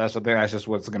happen, but that's just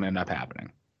what's going to end up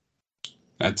happening.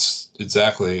 That's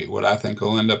exactly what I think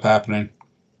will end up happening.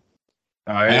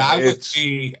 And I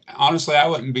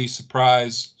wouldn't be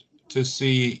surprised to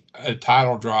see a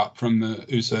title drop from the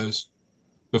Usos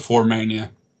before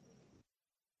Mania.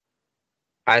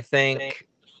 I think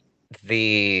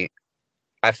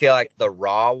I feel like the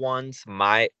Raw ones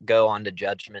might go on to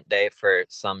Judgment Day for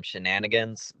some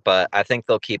shenanigans, but I think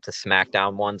they'll keep the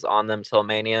SmackDown ones on them till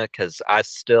Mania because I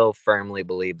still firmly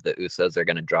believe the Usos are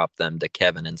going to drop them to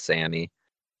Kevin and Sammy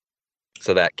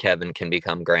so that Kevin can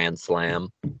become Grand Slam.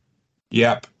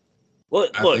 Yep. Well,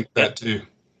 I look, think that too.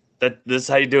 This is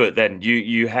how you do it. Then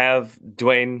you have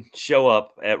Dwayne show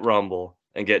up at Rumble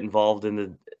and get involved in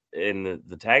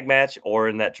the tag match or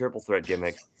in that triple threat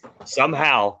gimmick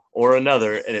somehow or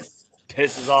another, and it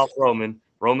pisses off Roman.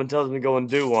 Roman tells him to go and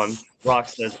do one. Rock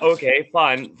says, "Okay,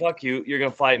 fine, fuck you. You're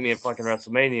gonna fight me at fucking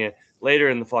WrestleMania later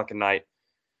in the fucking night."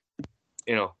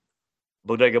 You know,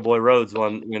 Bodega Boy Rhodes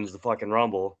wins the fucking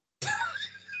Rumble.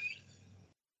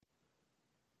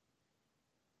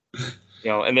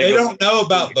 And they don't know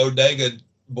about Bodega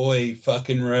Boy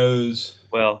fucking Rose.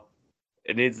 Well,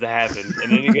 it needs to happen,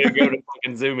 and then you gotta go to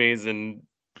fucking Zoomies and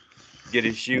get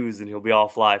his shoes, and he'll be all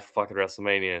fly for fucking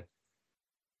WrestleMania.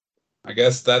 I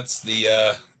guess that's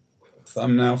the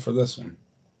thumbnail for this one.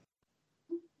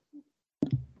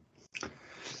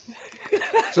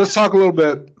 So let's talk a little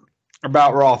bit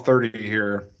about Raw 30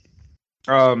 here.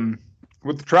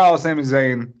 With the trial of Sami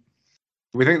Zayn, do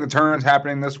we think the turn's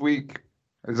happening this week?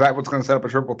 Is that what's going to set up a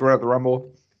triple threat at the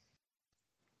Rumble?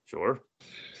 Sure.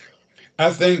 I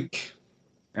think.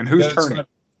 And who's turning?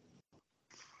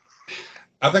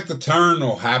 I think the turn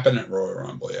will happen at Royal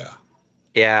Rumble, yeah.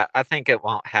 Yeah, I think it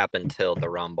won't happen till the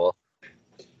Rumble.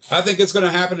 I think it's going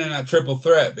to happen in that triple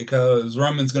threat because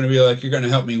Roman's going to be like, "You're going to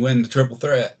help me win the triple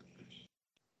threat."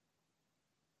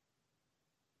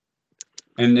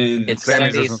 And then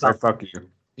Sammy doesn't say "fuck you."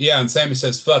 Yeah, and Sammy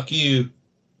says "fuck you,"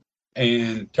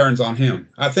 and turns on him.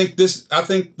 I think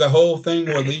the whole thing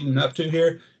we're leading up to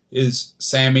here is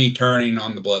Sammy turning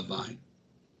on the Bloodline.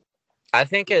 I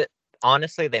think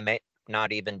honestly, they may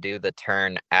not even do the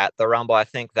turn at the Rumble. I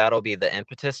think that'll be the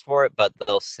impetus for it, but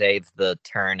they'll save the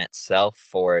turn itself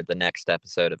for the next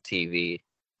episode of TV.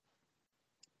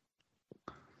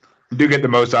 You do get the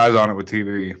most eyes on it with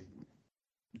TV.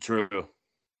 True.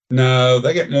 No,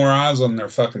 they get more eyes on their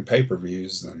fucking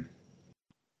pay-per-views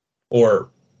or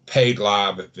paid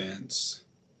live events.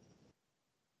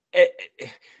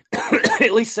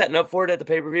 At least setting up for it at the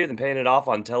pay-per-view and paying it off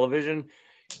on television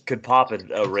could pop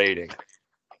a rating.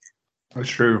 That's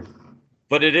true.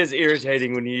 But it is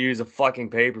irritating when you use a fucking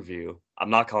pay-per-view. I'm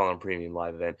not calling it a premium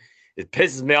live event. It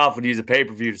pisses me off when you use a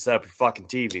pay-per-view to set up your fucking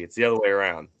TV. It's the other way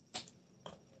around.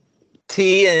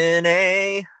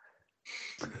 TNA.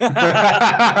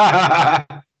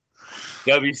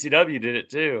 WCW did it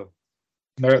too.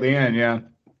 They're at the end, yeah.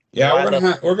 Yeah,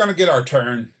 we're gonna get our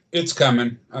turn. It's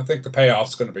coming. I think the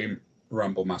payoff's gonna be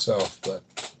Rumble myself, but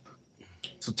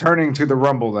so turning to the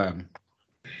Rumble then.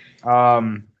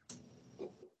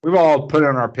 We've all put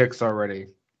in our picks already.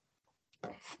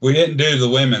 We didn't do the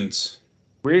women's.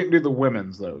 We didn't do the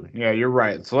women's though. Yeah, you're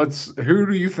right. So who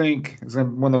do you think is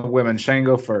gonna win the women? Shane,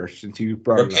 go first since you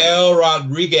brought it up. Raquel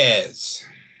Rodriguez.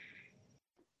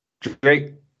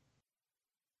 Jake?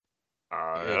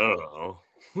 I don't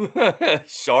know.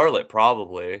 Charlotte,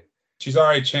 probably. She's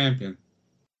already champion.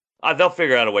 They'll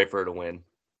figure out a way for her to win.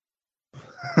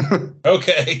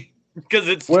 Okay. Because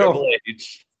it's Triple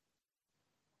H.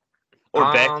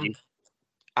 Or Becky.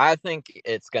 I think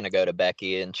it's going to go to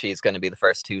Becky, and she's going to be the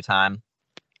first 2-time.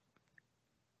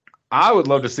 I would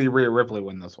love to see Rhea Ripley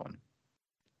win this one.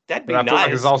 That'd be nice. I feel like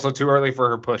nice. it's also too early for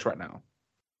her push right now.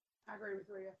 I agree with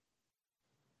Rhea.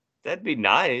 That'd be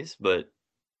nice, but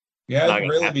yeah, it'd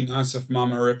really be nice if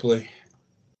Mama Ripley.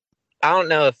 I don't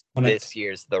know if this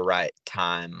year's the right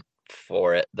time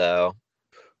for it, though.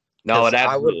 No, it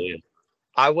absolutely is.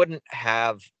 I wouldn't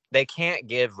have. They can't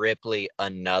give Ripley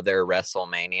another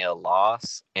WrestleMania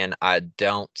loss, and I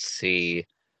don't see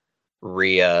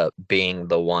Rhea being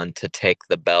the one to take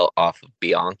the belt off of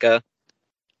Bianca.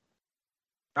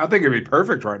 I think it'd be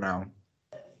perfect right now.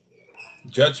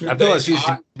 Judgment I feel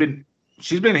like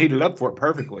she's been heated up for it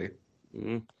perfectly.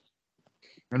 Mm-hmm.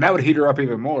 And that would heat her up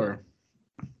even more.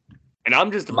 And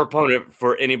I'm just a proponent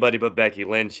for anybody but Becky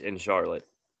Lynch and Charlotte.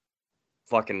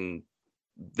 Fucking,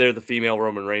 they're the female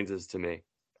Roman Reigns to me.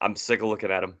 I'm sick of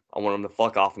looking at them. I want them to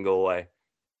fuck off and go away.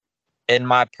 In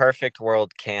my perfect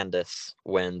world, Candace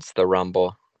wins the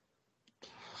Rumble.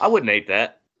 I wouldn't hate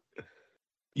that.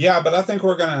 Yeah, but I think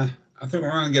we're gonna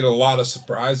get a lot of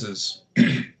surprises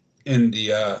in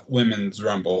the women's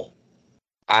rumble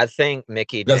I think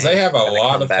Mickey because James they is have a going to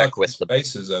lot come of back fucking with the.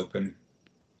 spaces open.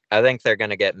 I think they're going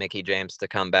to get Mickey James to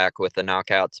come back with the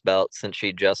Knockouts belt since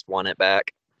she just won it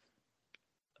back.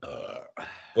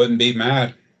 Wouldn't be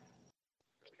mad.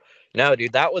 No,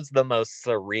 dude, that was the most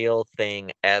surreal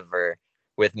thing ever,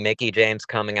 with Mickey James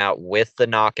coming out with the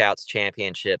Knockouts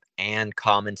championship and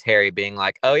commentary being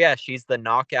like, oh yeah, she's the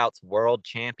Knockouts world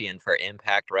champion for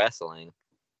Impact Wrestling.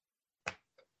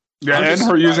 Yeah, I'm and just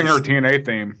her using her surprised. TNA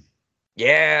theme.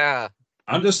 Yeah.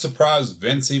 I'm just surprised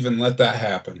Vince even let that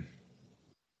happen.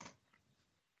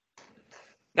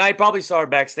 Now he probably saw her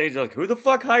backstage like, who the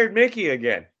fuck hired Mickey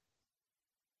again?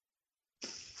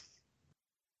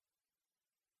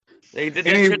 They did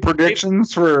that Any shit-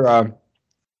 predictions for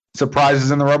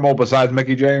surprises in the Rumble besides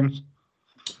Mickey James?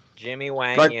 Jimmy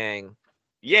Wang Like- Yang.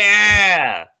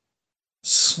 Yeah.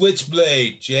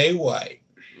 Switchblade Jay White.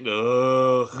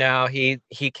 Ugh. No, he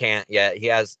can't yet. He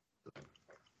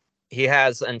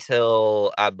has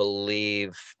until I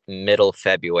believe middle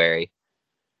February.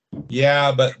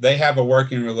 Yeah, but they have a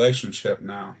working relationship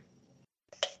now.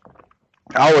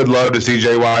 I would love to see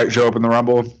Jay White show up in the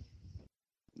Rumble.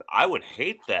 I would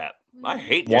hate that. I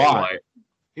hate Jay Why? White.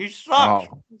 He sucks.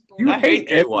 Oh, you I hate hate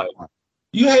Jay White. everyone.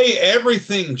 You hate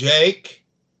everything, Jake.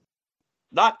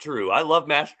 Not true. I love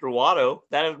Master Watto.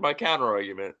 That is my counter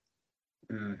argument.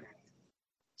 Mm. Jay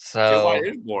So White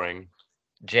is boring.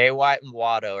 Jay White and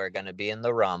Watto are going to be in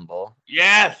the Rumble.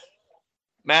 Yes.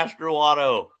 Master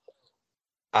Watto.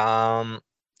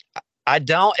 I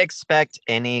don't expect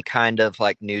any kind of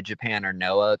like New Japan or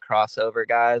Noah crossover,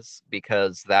 guys,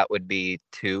 because that would be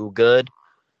too good.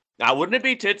 Now, wouldn't it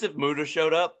be tits if Muda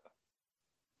showed up?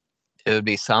 It would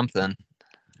be something.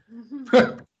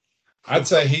 I'd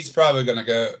say he's probably gonna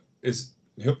go.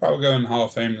 He'll probably go in the Hall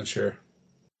of Fame this year.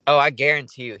 Oh, I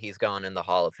guarantee you he's going in the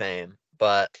Hall of Fame.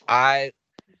 But I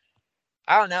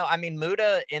don't know. I mean,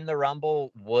 Muda in the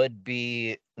Rumble would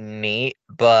be neat,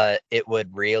 but it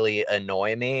would really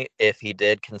annoy me if he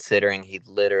did, considering he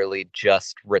literally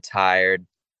just retired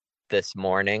this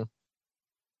morning.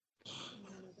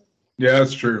 Yeah,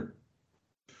 that's true.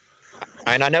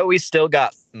 And I know we still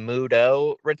got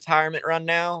Mudo retirement run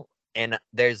now, and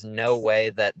there's no way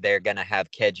that they're going to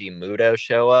have Keiji Muto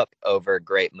show up over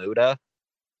Great Muda.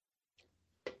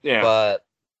 Yeah. But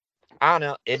I don't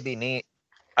know. It'd be neat.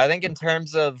 I think in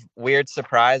terms of weird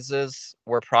surprises,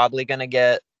 we're probably going to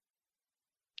get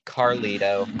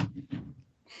Carlito.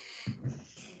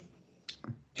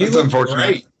 He That's looked unfortunate.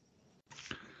 great.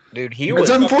 Dude, he It's was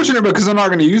unfortunate because they're not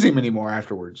going to use him anymore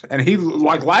afterwards. And he,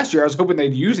 like last year, I was hoping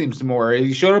they'd use him some more.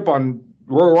 He showed up on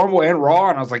Royal Rumble and Raw,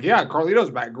 and I was like, yeah, Carlito's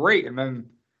back, great. And then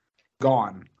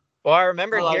gone. Well, I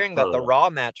remember I like hearing that the Carlito. Raw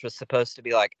match was supposed to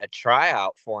be like a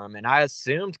tryout for him, and I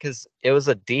assumed because it was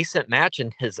a decent match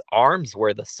and his arms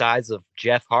were the size of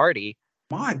Jeff Hardy,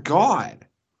 My God.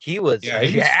 he was Yeah,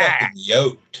 he was jacked. fucking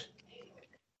yoked.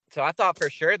 So I thought for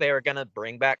sure they were gonna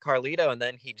bring back Carlito, and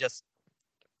then he just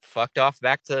fucked off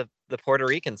back to the Puerto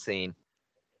Rican scene.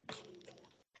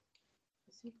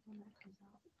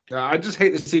 I just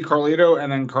hate to see Carlito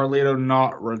and then Carlito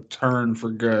not return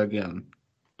for good again.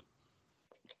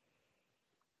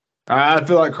 I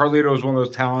feel like Carlito is one of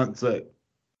those talents that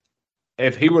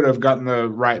if he would have gotten the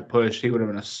right push, he would have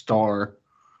been a star.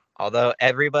 Although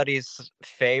everybody's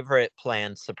favorite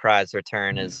planned surprise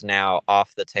return is now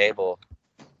off the table.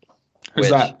 Who's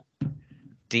Which- that?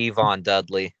 Devon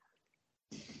Dudley.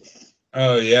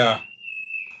 Oh yeah.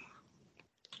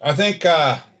 I think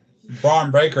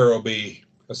Braun Breaker will be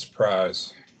a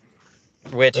surprise.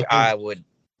 Which Okay. I would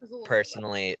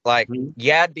personally like.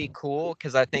 Yeah, it'd be cool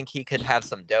because I think he could have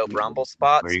some dope Rumble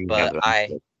spots, but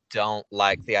I don't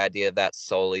like the idea of that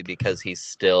solely because he's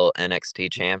still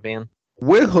NXT champion.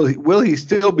 Will he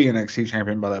still be an NXT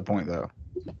champion by that point though?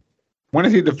 When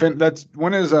is he defend?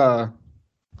 When is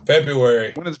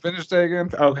February. Finish Day again?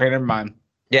 Okay, never mind.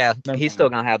 Yeah, Never he's mind. still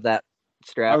gonna have that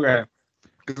strap. Okay,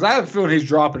 because I have a feeling he's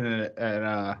dropping it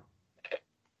at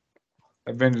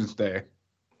Vengeance Day.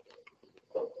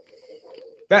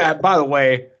 That, by the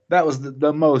way, that was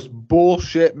the most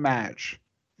bullshit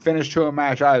finish to a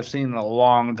match I have seen in a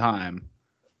long time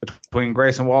between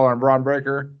Grayson Waller and Braun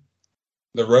Breaker.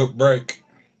 The rope break.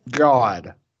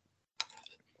 God,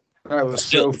 that was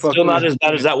so fucking Still not as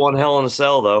bad as that one Hell in a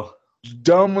Cell, though.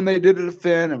 dumb when they did it to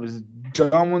Finn. It was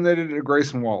dumb when they did it to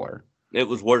Grayson Waller. It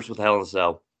was worse with Hell in a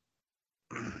Cell.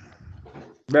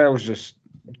 That was just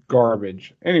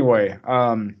garbage. Anyway,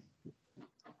 I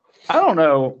don't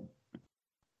know.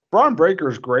 Braun Breaker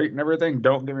is great and everything.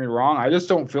 Don't get me wrong. I just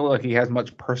don't feel like he has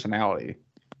much personality.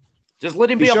 Just let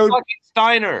him He be a showed- fucking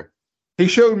Steiner. He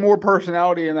showed more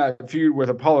personality in that feud with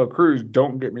Apollo Crews.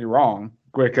 Don't get me wrong,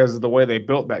 because of the way they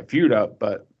built that feud up.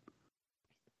 But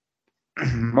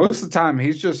most of the time,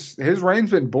 his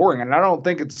reign's been boring, and I don't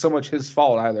think it's so much his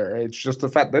fault either. It's just the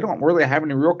fact they don't really have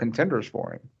any real contenders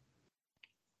for him.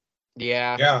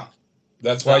 Yeah. Yeah.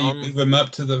 That's why you Um, move him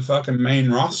up to the fucking main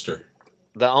roster.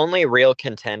 The only real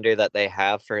contender that they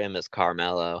have for him is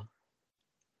Carmelo.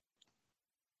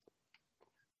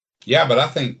 Yeah, but I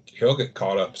think he'll get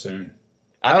caught up soon.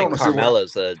 I I think don't see what-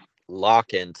 Carmelo's a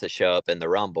lock-in to show up in the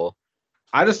Rumble.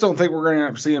 I just don't think we're going to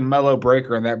end up seeing Melo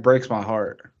Breaker, and that breaks my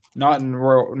heart. Not in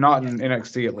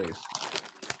NXT at least.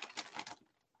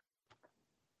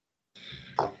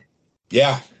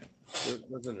 Yeah,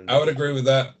 I would agree with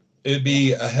that. It'd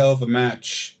be a hell of a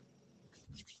match.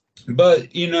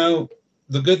 But, you know,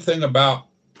 the good thing about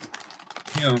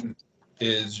him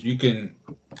is you can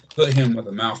put him with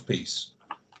a mouthpiece.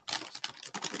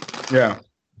 Yeah.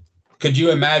 Could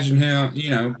you imagine him, you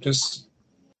know, just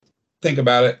think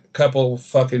about it,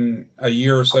 a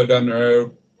year or so down the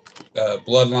road,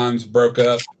 Bloodlines broke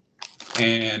up,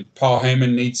 and Paul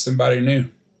Heyman needs somebody new.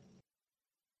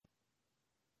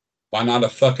 Why not a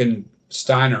fucking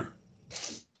Steiner?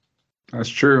 That's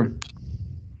true.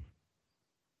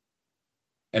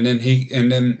 And then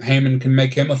Heyman can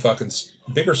make him a fucking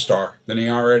bigger star than he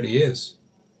already is.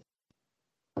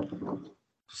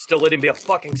 Still let him be a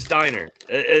fucking Steiner.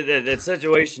 That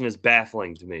situation is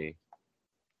baffling to me.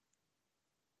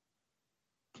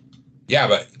 Yeah,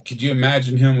 but could you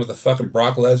imagine him with a fucking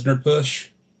Brock Lesnar push?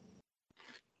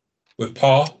 With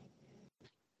Paul?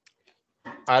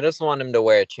 I just want him to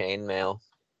wear chainmail.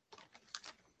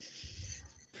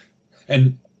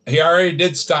 And he already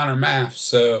did Steiner Math,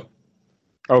 so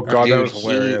Oh, God, that Dude, was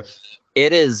hilarious.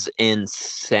 It is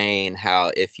insane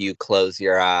how if you close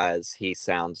your eyes, he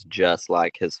sounds just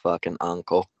like his fucking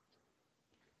uncle.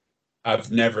 I've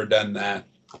never done that.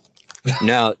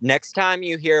 No, next time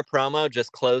you hear a promo,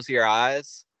 just close your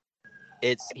eyes.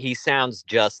 He sounds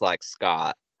just like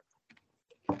Scott.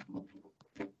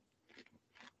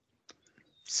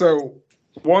 So,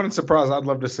 one surprise I'd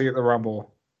love to see at the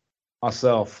Rumble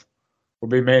myself would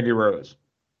be Mandy Rose.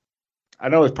 I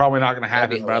know it's probably not going to That'd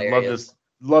be happen, but I'd hilarious.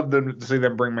 love them to see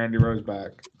them bring Mandy Rose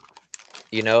back.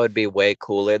 You know, it'd be way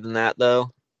cooler than that,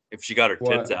 though. If she got her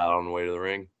tits What? out on the way to the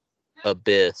ring.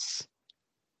 Abyss.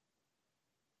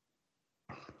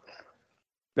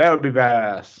 That would be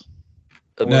badass.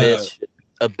 Abyss.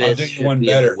 I'll Abyss do should one be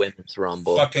in better. the women's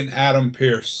rumble. Fucking Adam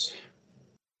Pearce.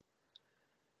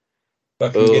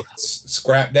 Fucking Ooh. get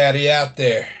Scrap Daddy out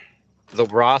there. The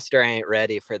roster ain't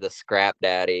ready for the Scrap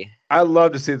Daddy. I'd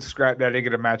love to see the Scrap Daddy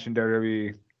get a match in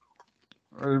WWE.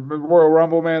 Royal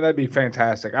Rumble, man, that'd be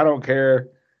fantastic. I don't care.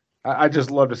 I just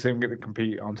love to see him get to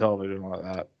compete on television like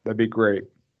that. That'd be great.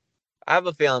 I have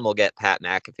a feeling we'll get Pat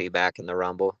McAfee back in the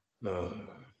Rumble.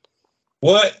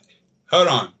 What? Hold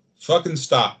on. Fucking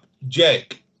stop.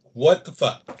 Jake, what the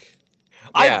fuck?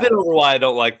 I've Yeah. been over why I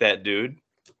don't like that dude.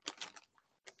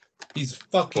 He's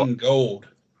fucking gold.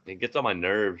 He gets on my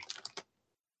nerves.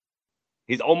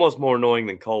 He's almost more annoying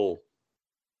than Cole.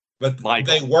 But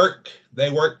Michael. they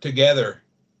work together.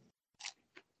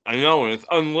 I know, and it's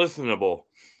unlistenable.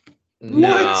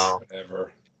 No.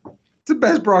 Whatever. It's the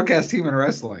best broadcast team in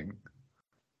wrestling.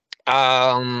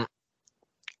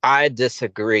 I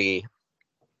disagree.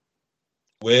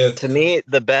 With To me,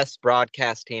 the best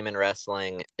broadcast team in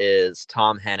wrestling is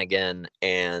Tom Hennigan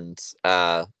and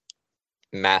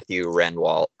Matthew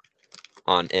Renwalt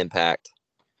on Impact,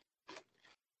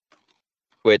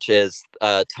 which is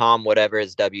Tom, whatever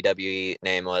his WWE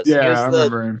name was. He Yeah, was I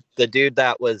remember him. the dude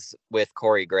that was with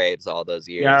Corey Graves all those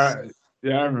years.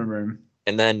 Yeah, I remember him.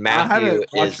 And then I Matthew haven't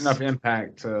watched is, enough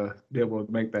Impact to be able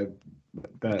to make that.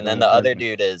 and then the other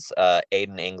dude is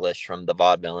Aiden English from the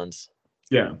Vaudevillains.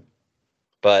 Yeah.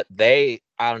 But I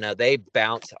don't know, they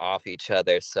bounce off each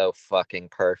other so fucking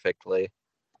perfectly.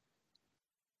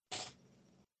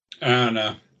 I don't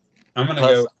know. I'm gonna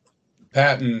Plus- go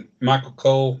Pat and Michael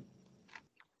Cole.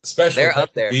 Especially They're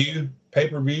up there.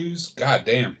 pay-per-views. God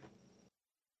damn.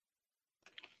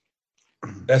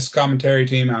 Best commentary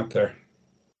team out there.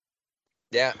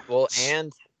 Yeah, well,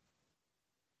 and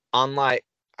on like,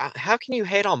 how can you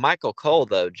hate on Michael Cole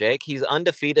though, Jake? He's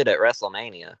undefeated at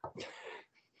WrestleMania.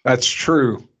 That's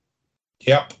true.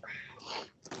 Yep.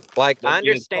 Like, Doesn't I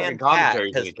mean his understand fucking Pat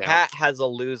commentary's because gonna count. Pat has a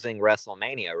losing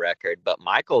WrestleMania record, but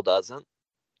Michael doesn't.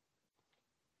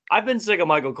 I've been sick of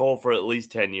Michael Cole for at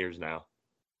least 10 years now.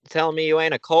 Tell me you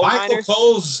ain't a coal Michael miner?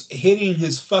 Cole's hitting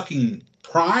his fucking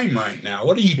prime right now.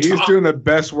 What are you He's talking? doing the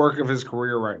best work of his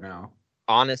career right now.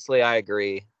 Honestly, I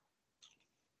agree.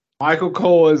 Michael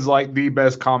Cole is like the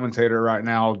best commentator right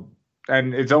now,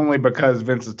 and it's only because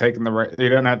Vince is taking he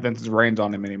doesn't have Vince's reins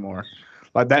on him anymore.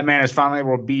 Like that man is finally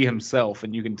able to be himself,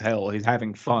 and you can tell he's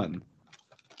having fun.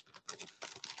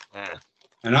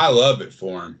 And I love it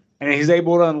for him. And he's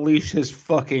able to unleash his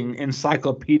fucking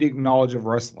encyclopedic knowledge of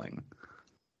wrestling.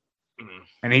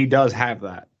 And he does have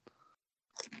that.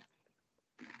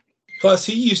 Plus,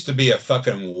 he used to be a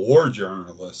fucking war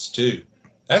journalist, too.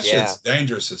 That shit's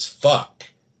dangerous as fuck.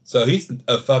 So he's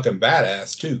a fucking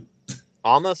badass, too.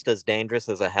 Almost as dangerous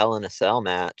as a Hell in a Cell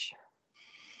match.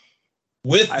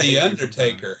 With The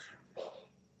Undertaker.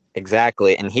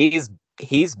 Exactly. And he's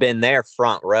been there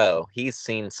front row. He's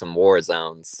seen some war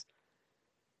zones.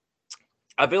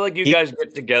 I feel like you guys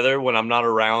get together when I'm not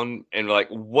around and like,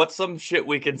 what's some shit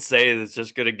we can say that's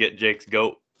just gonna get Jake's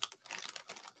goat?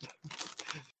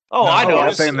 Oh, I know.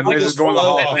 I'm saying the Miz is going to the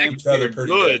Hall of Fame.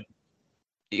 Good.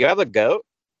 You have a goat?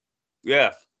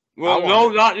 Yeah. Well, no,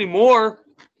 not anymore.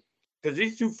 Because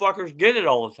these two fuckers get it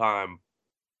all the time.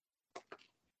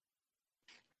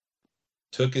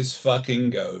 Took his fucking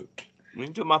goat. Me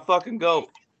took my fucking goat.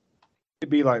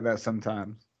 It'd be like that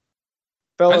sometimes.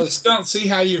 I Fellas, just don't see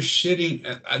how you're shitting.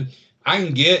 I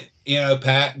can get,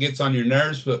 Pat gets on your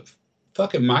nerves, but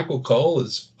fucking Michael Cole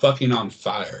is fucking on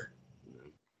fire.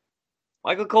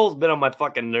 Michael Cole's been on my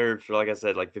fucking nerves for, like I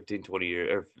said, like 15, 20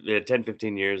 years, or 10,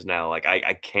 15 years now. Like,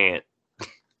 I can't.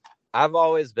 I've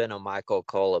always been a Michael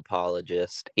Cole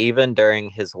apologist. Even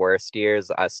during his worst years,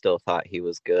 I still thought he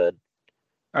was good.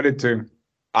 I did too.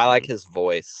 I like his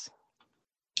voice.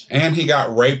 And he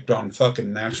got raped on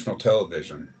fucking national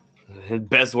television.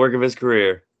 Best work of his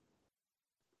career.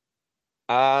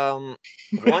 Once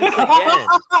again,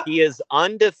 he is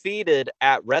undefeated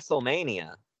at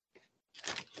WrestleMania.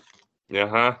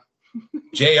 Uh-huh.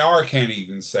 JR can't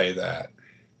even say that.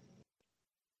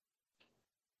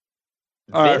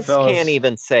 Vince can't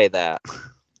even say that.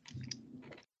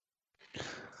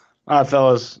 All right,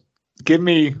 fellas. Give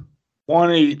me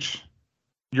one each.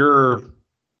 Your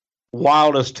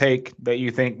wildest take that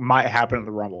you think might happen at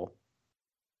the Rumble.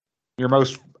 Your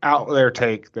most out there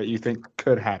take that you think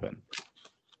could happen.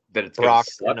 That it's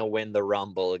Brock's gonna win the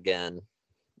Rumble again.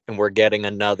 And we're getting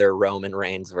another Roman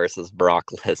Reigns versus Brock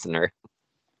Lesnar.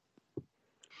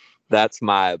 That's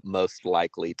my most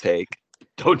likely take.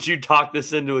 Don't you talk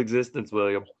this into existence,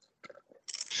 William.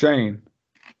 Shane.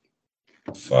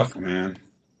 Fuck, man.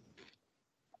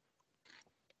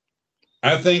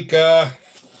 I think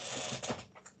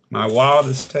my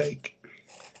wildest take.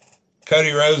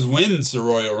 Cody Rhodes wins the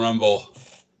Royal Rumble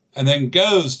and then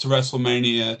goes to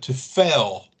WrestleMania to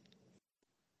fail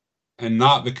and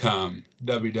not become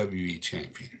WWE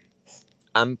champion.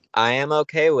 I am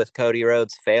okay with Cody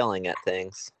Rhodes failing at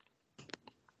things.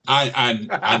 I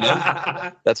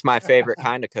know. That's my favorite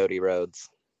kind of Cody Rhodes.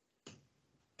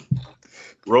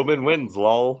 Roman wins,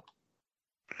 lol.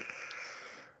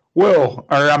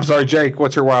 I'm sorry, Jake,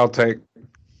 what's your wild take?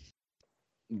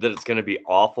 That it's going to be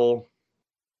awful.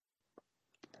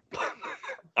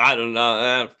 I don't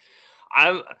know.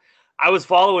 I was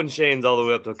following Shane's all the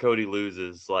way up till Cody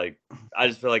loses. Like, I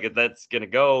just feel like if that's going to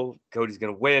go, Cody's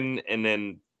going to win, and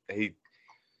then he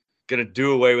going to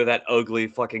do away with that ugly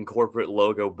fucking corporate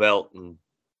logo belt and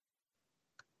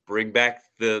bring back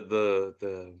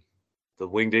the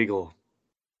Winged Eagle.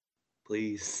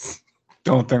 Please.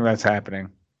 Don't think that's happening.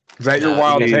 Is that your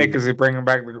wild take? Is he bringing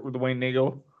back the Winged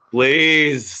Eagle?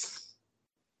 Please.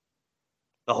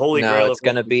 The Holy Grail. No, it's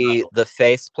going to be, the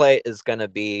faceplate is going to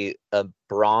be a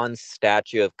bronze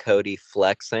statue of Cody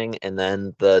flexing, and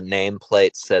then the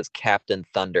nameplate says Captain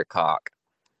Thundercock.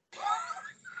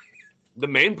 The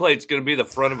main plate's going to be the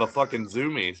front of a fucking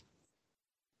Zoomies.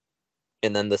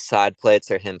 And then the side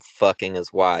plates are him fucking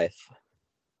his wife.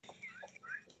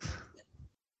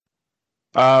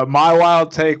 My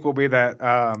wild take will be that,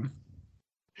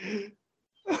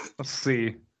 let's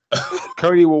see.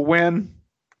 Cody will win,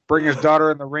 bring his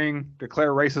daughter in the ring,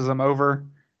 declare racism over,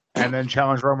 and then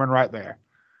challenge Roman right there.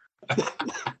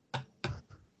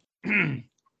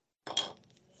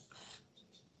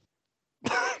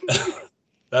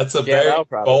 That's a very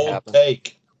bold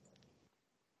take.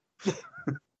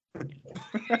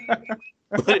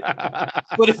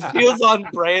 but it feels on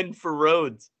brand for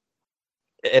Rhodes.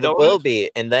 It will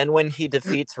be. And then when he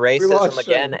defeats racism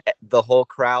again, the whole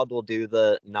crowd will do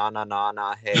the na na na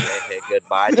na hey hey hey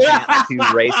goodbye chant to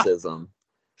racism.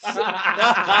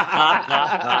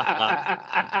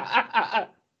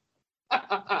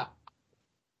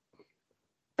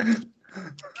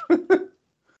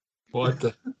 What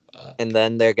the? And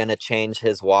then they're gonna change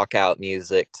his walkout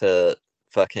music to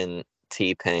fucking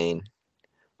T-Pain.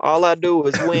 All I do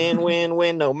is win, win,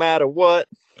 win, no matter what.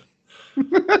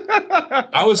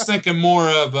 I was thinking more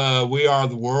of We Are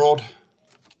the World.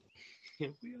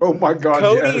 Oh my God!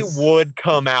 Cody yes. would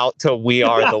come out to We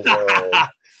Are the World.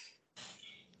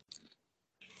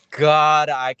 God,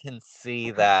 I can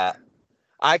see that.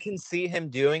 I can see him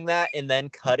doing that and then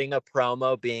cutting a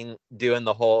promo doing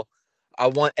the whole, I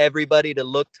want everybody to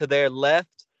look to their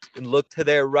left and look to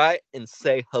their right and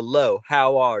say, hello,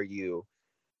 how are you?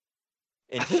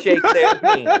 And shake their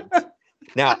hands.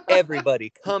 Now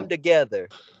everybody come together.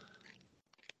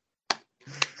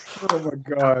 Oh my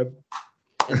God!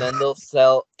 And then they'll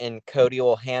sell, and Cody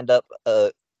will hand up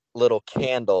a little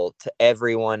candle to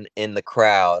everyone in the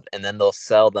crowd, and then they'll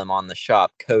sell them on the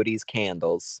shop. Cody's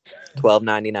candles,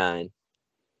 $12.99.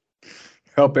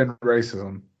 Help end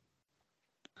racism.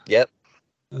 Yep.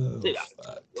 Oh, Yeah.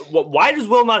 fuck. Why does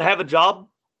Will not have a job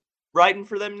writing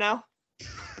for them now?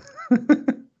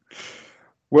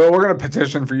 Well, we're gonna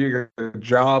petition for you to get a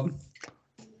job.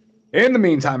 In the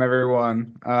meantime,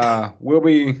 everyone, we'll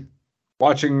be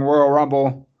watching Royal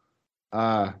Rumble,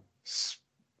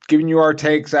 giving you our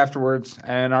takes afterwards,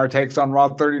 and our takes on Raw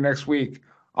 30 next week.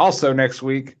 Also next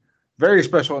week, very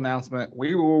special announcement.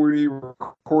 We will be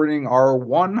recording our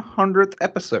 100th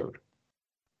episode.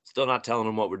 Still not telling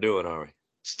them what we're doing, are we?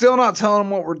 Still not telling them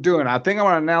what we're doing. I think I'm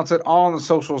going to announce it all on the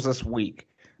socials this week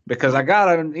because I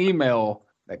got an email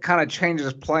that kind of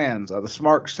changes plans. The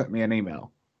Smark sent me an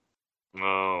email.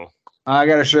 Oh. I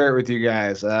got to share it with you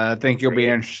guys. I think you'll be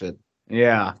interested.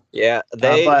 Yeah. Yeah,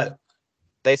 But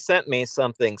they sent me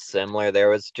something similar. There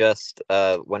was just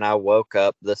when I woke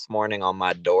up this morning on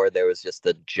my door, there was just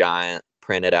a giant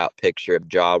printed out picture of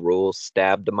Ja Rule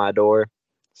stabbed to my door.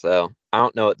 So I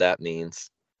don't know what that means.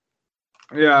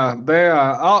 yeah, they.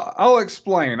 I'll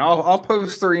explain. I'll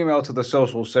post their email to the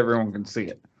socials so everyone can see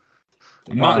it.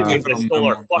 I'm not They giving them stole no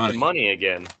our more fucking money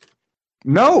again.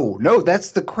 No,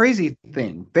 that's the crazy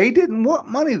thing. They didn't want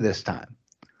money this time.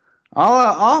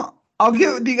 I'll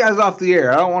give it to you guys off the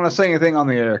air. I don't want to say anything on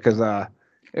the air because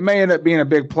it may end up being a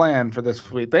big plan for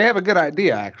this week. They have a good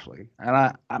idea actually,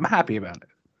 and I'm happy about it.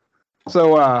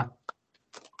 So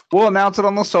we'll announce it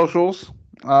on the socials.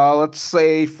 Let's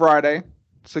say Friday.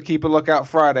 So keep a lookout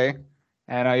Friday,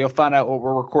 and you'll find out what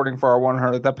we're recording for our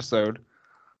 100th episode.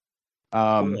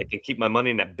 I can keep my money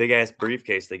in that big ass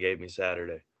briefcase they gave me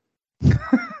Saturday.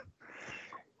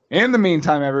 In the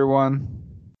meantime, everyone,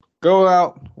 go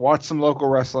out, watch some local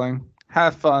wrestling,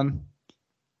 have fun,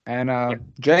 and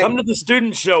Jay, Come to the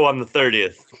student show on the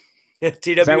 30th. TWA.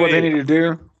 is that what they need to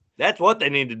do? That's what they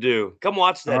need to do. Come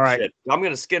watch that All right. shit. I'm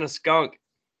gonna skin a skunk.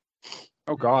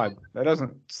 Oh God, that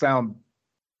doesn't sound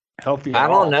healthy. I at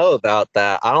all. don't know about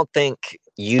that. I don't think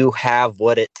you have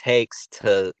what it takes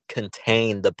to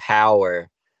contain the power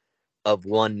of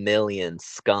 1 million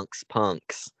skunks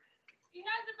punks. He has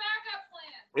a backup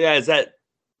plan. Yeah, is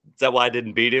that why I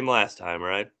didn't beat him last time,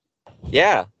 right?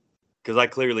 Yeah, Because I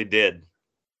clearly did.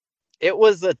 it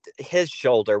was his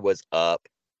shoulder was up.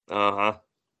 Uh-huh.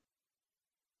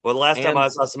 Well, the last time And- I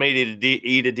saw somebody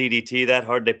eat a DDT that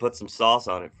hard, they put some sauce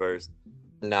on it first.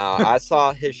 No, I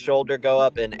saw his shoulder go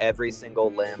up and every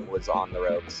single limb was on the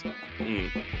ropes.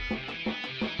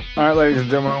 All right, ladies and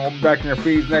gentlemen, we'll be back in your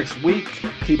feeds next week.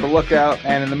 Keep a lookout,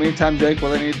 and in the meantime, Jake, what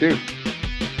do they need to do?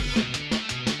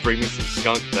 Bring me some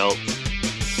skunk belts.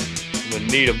 I'm gonna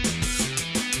need them.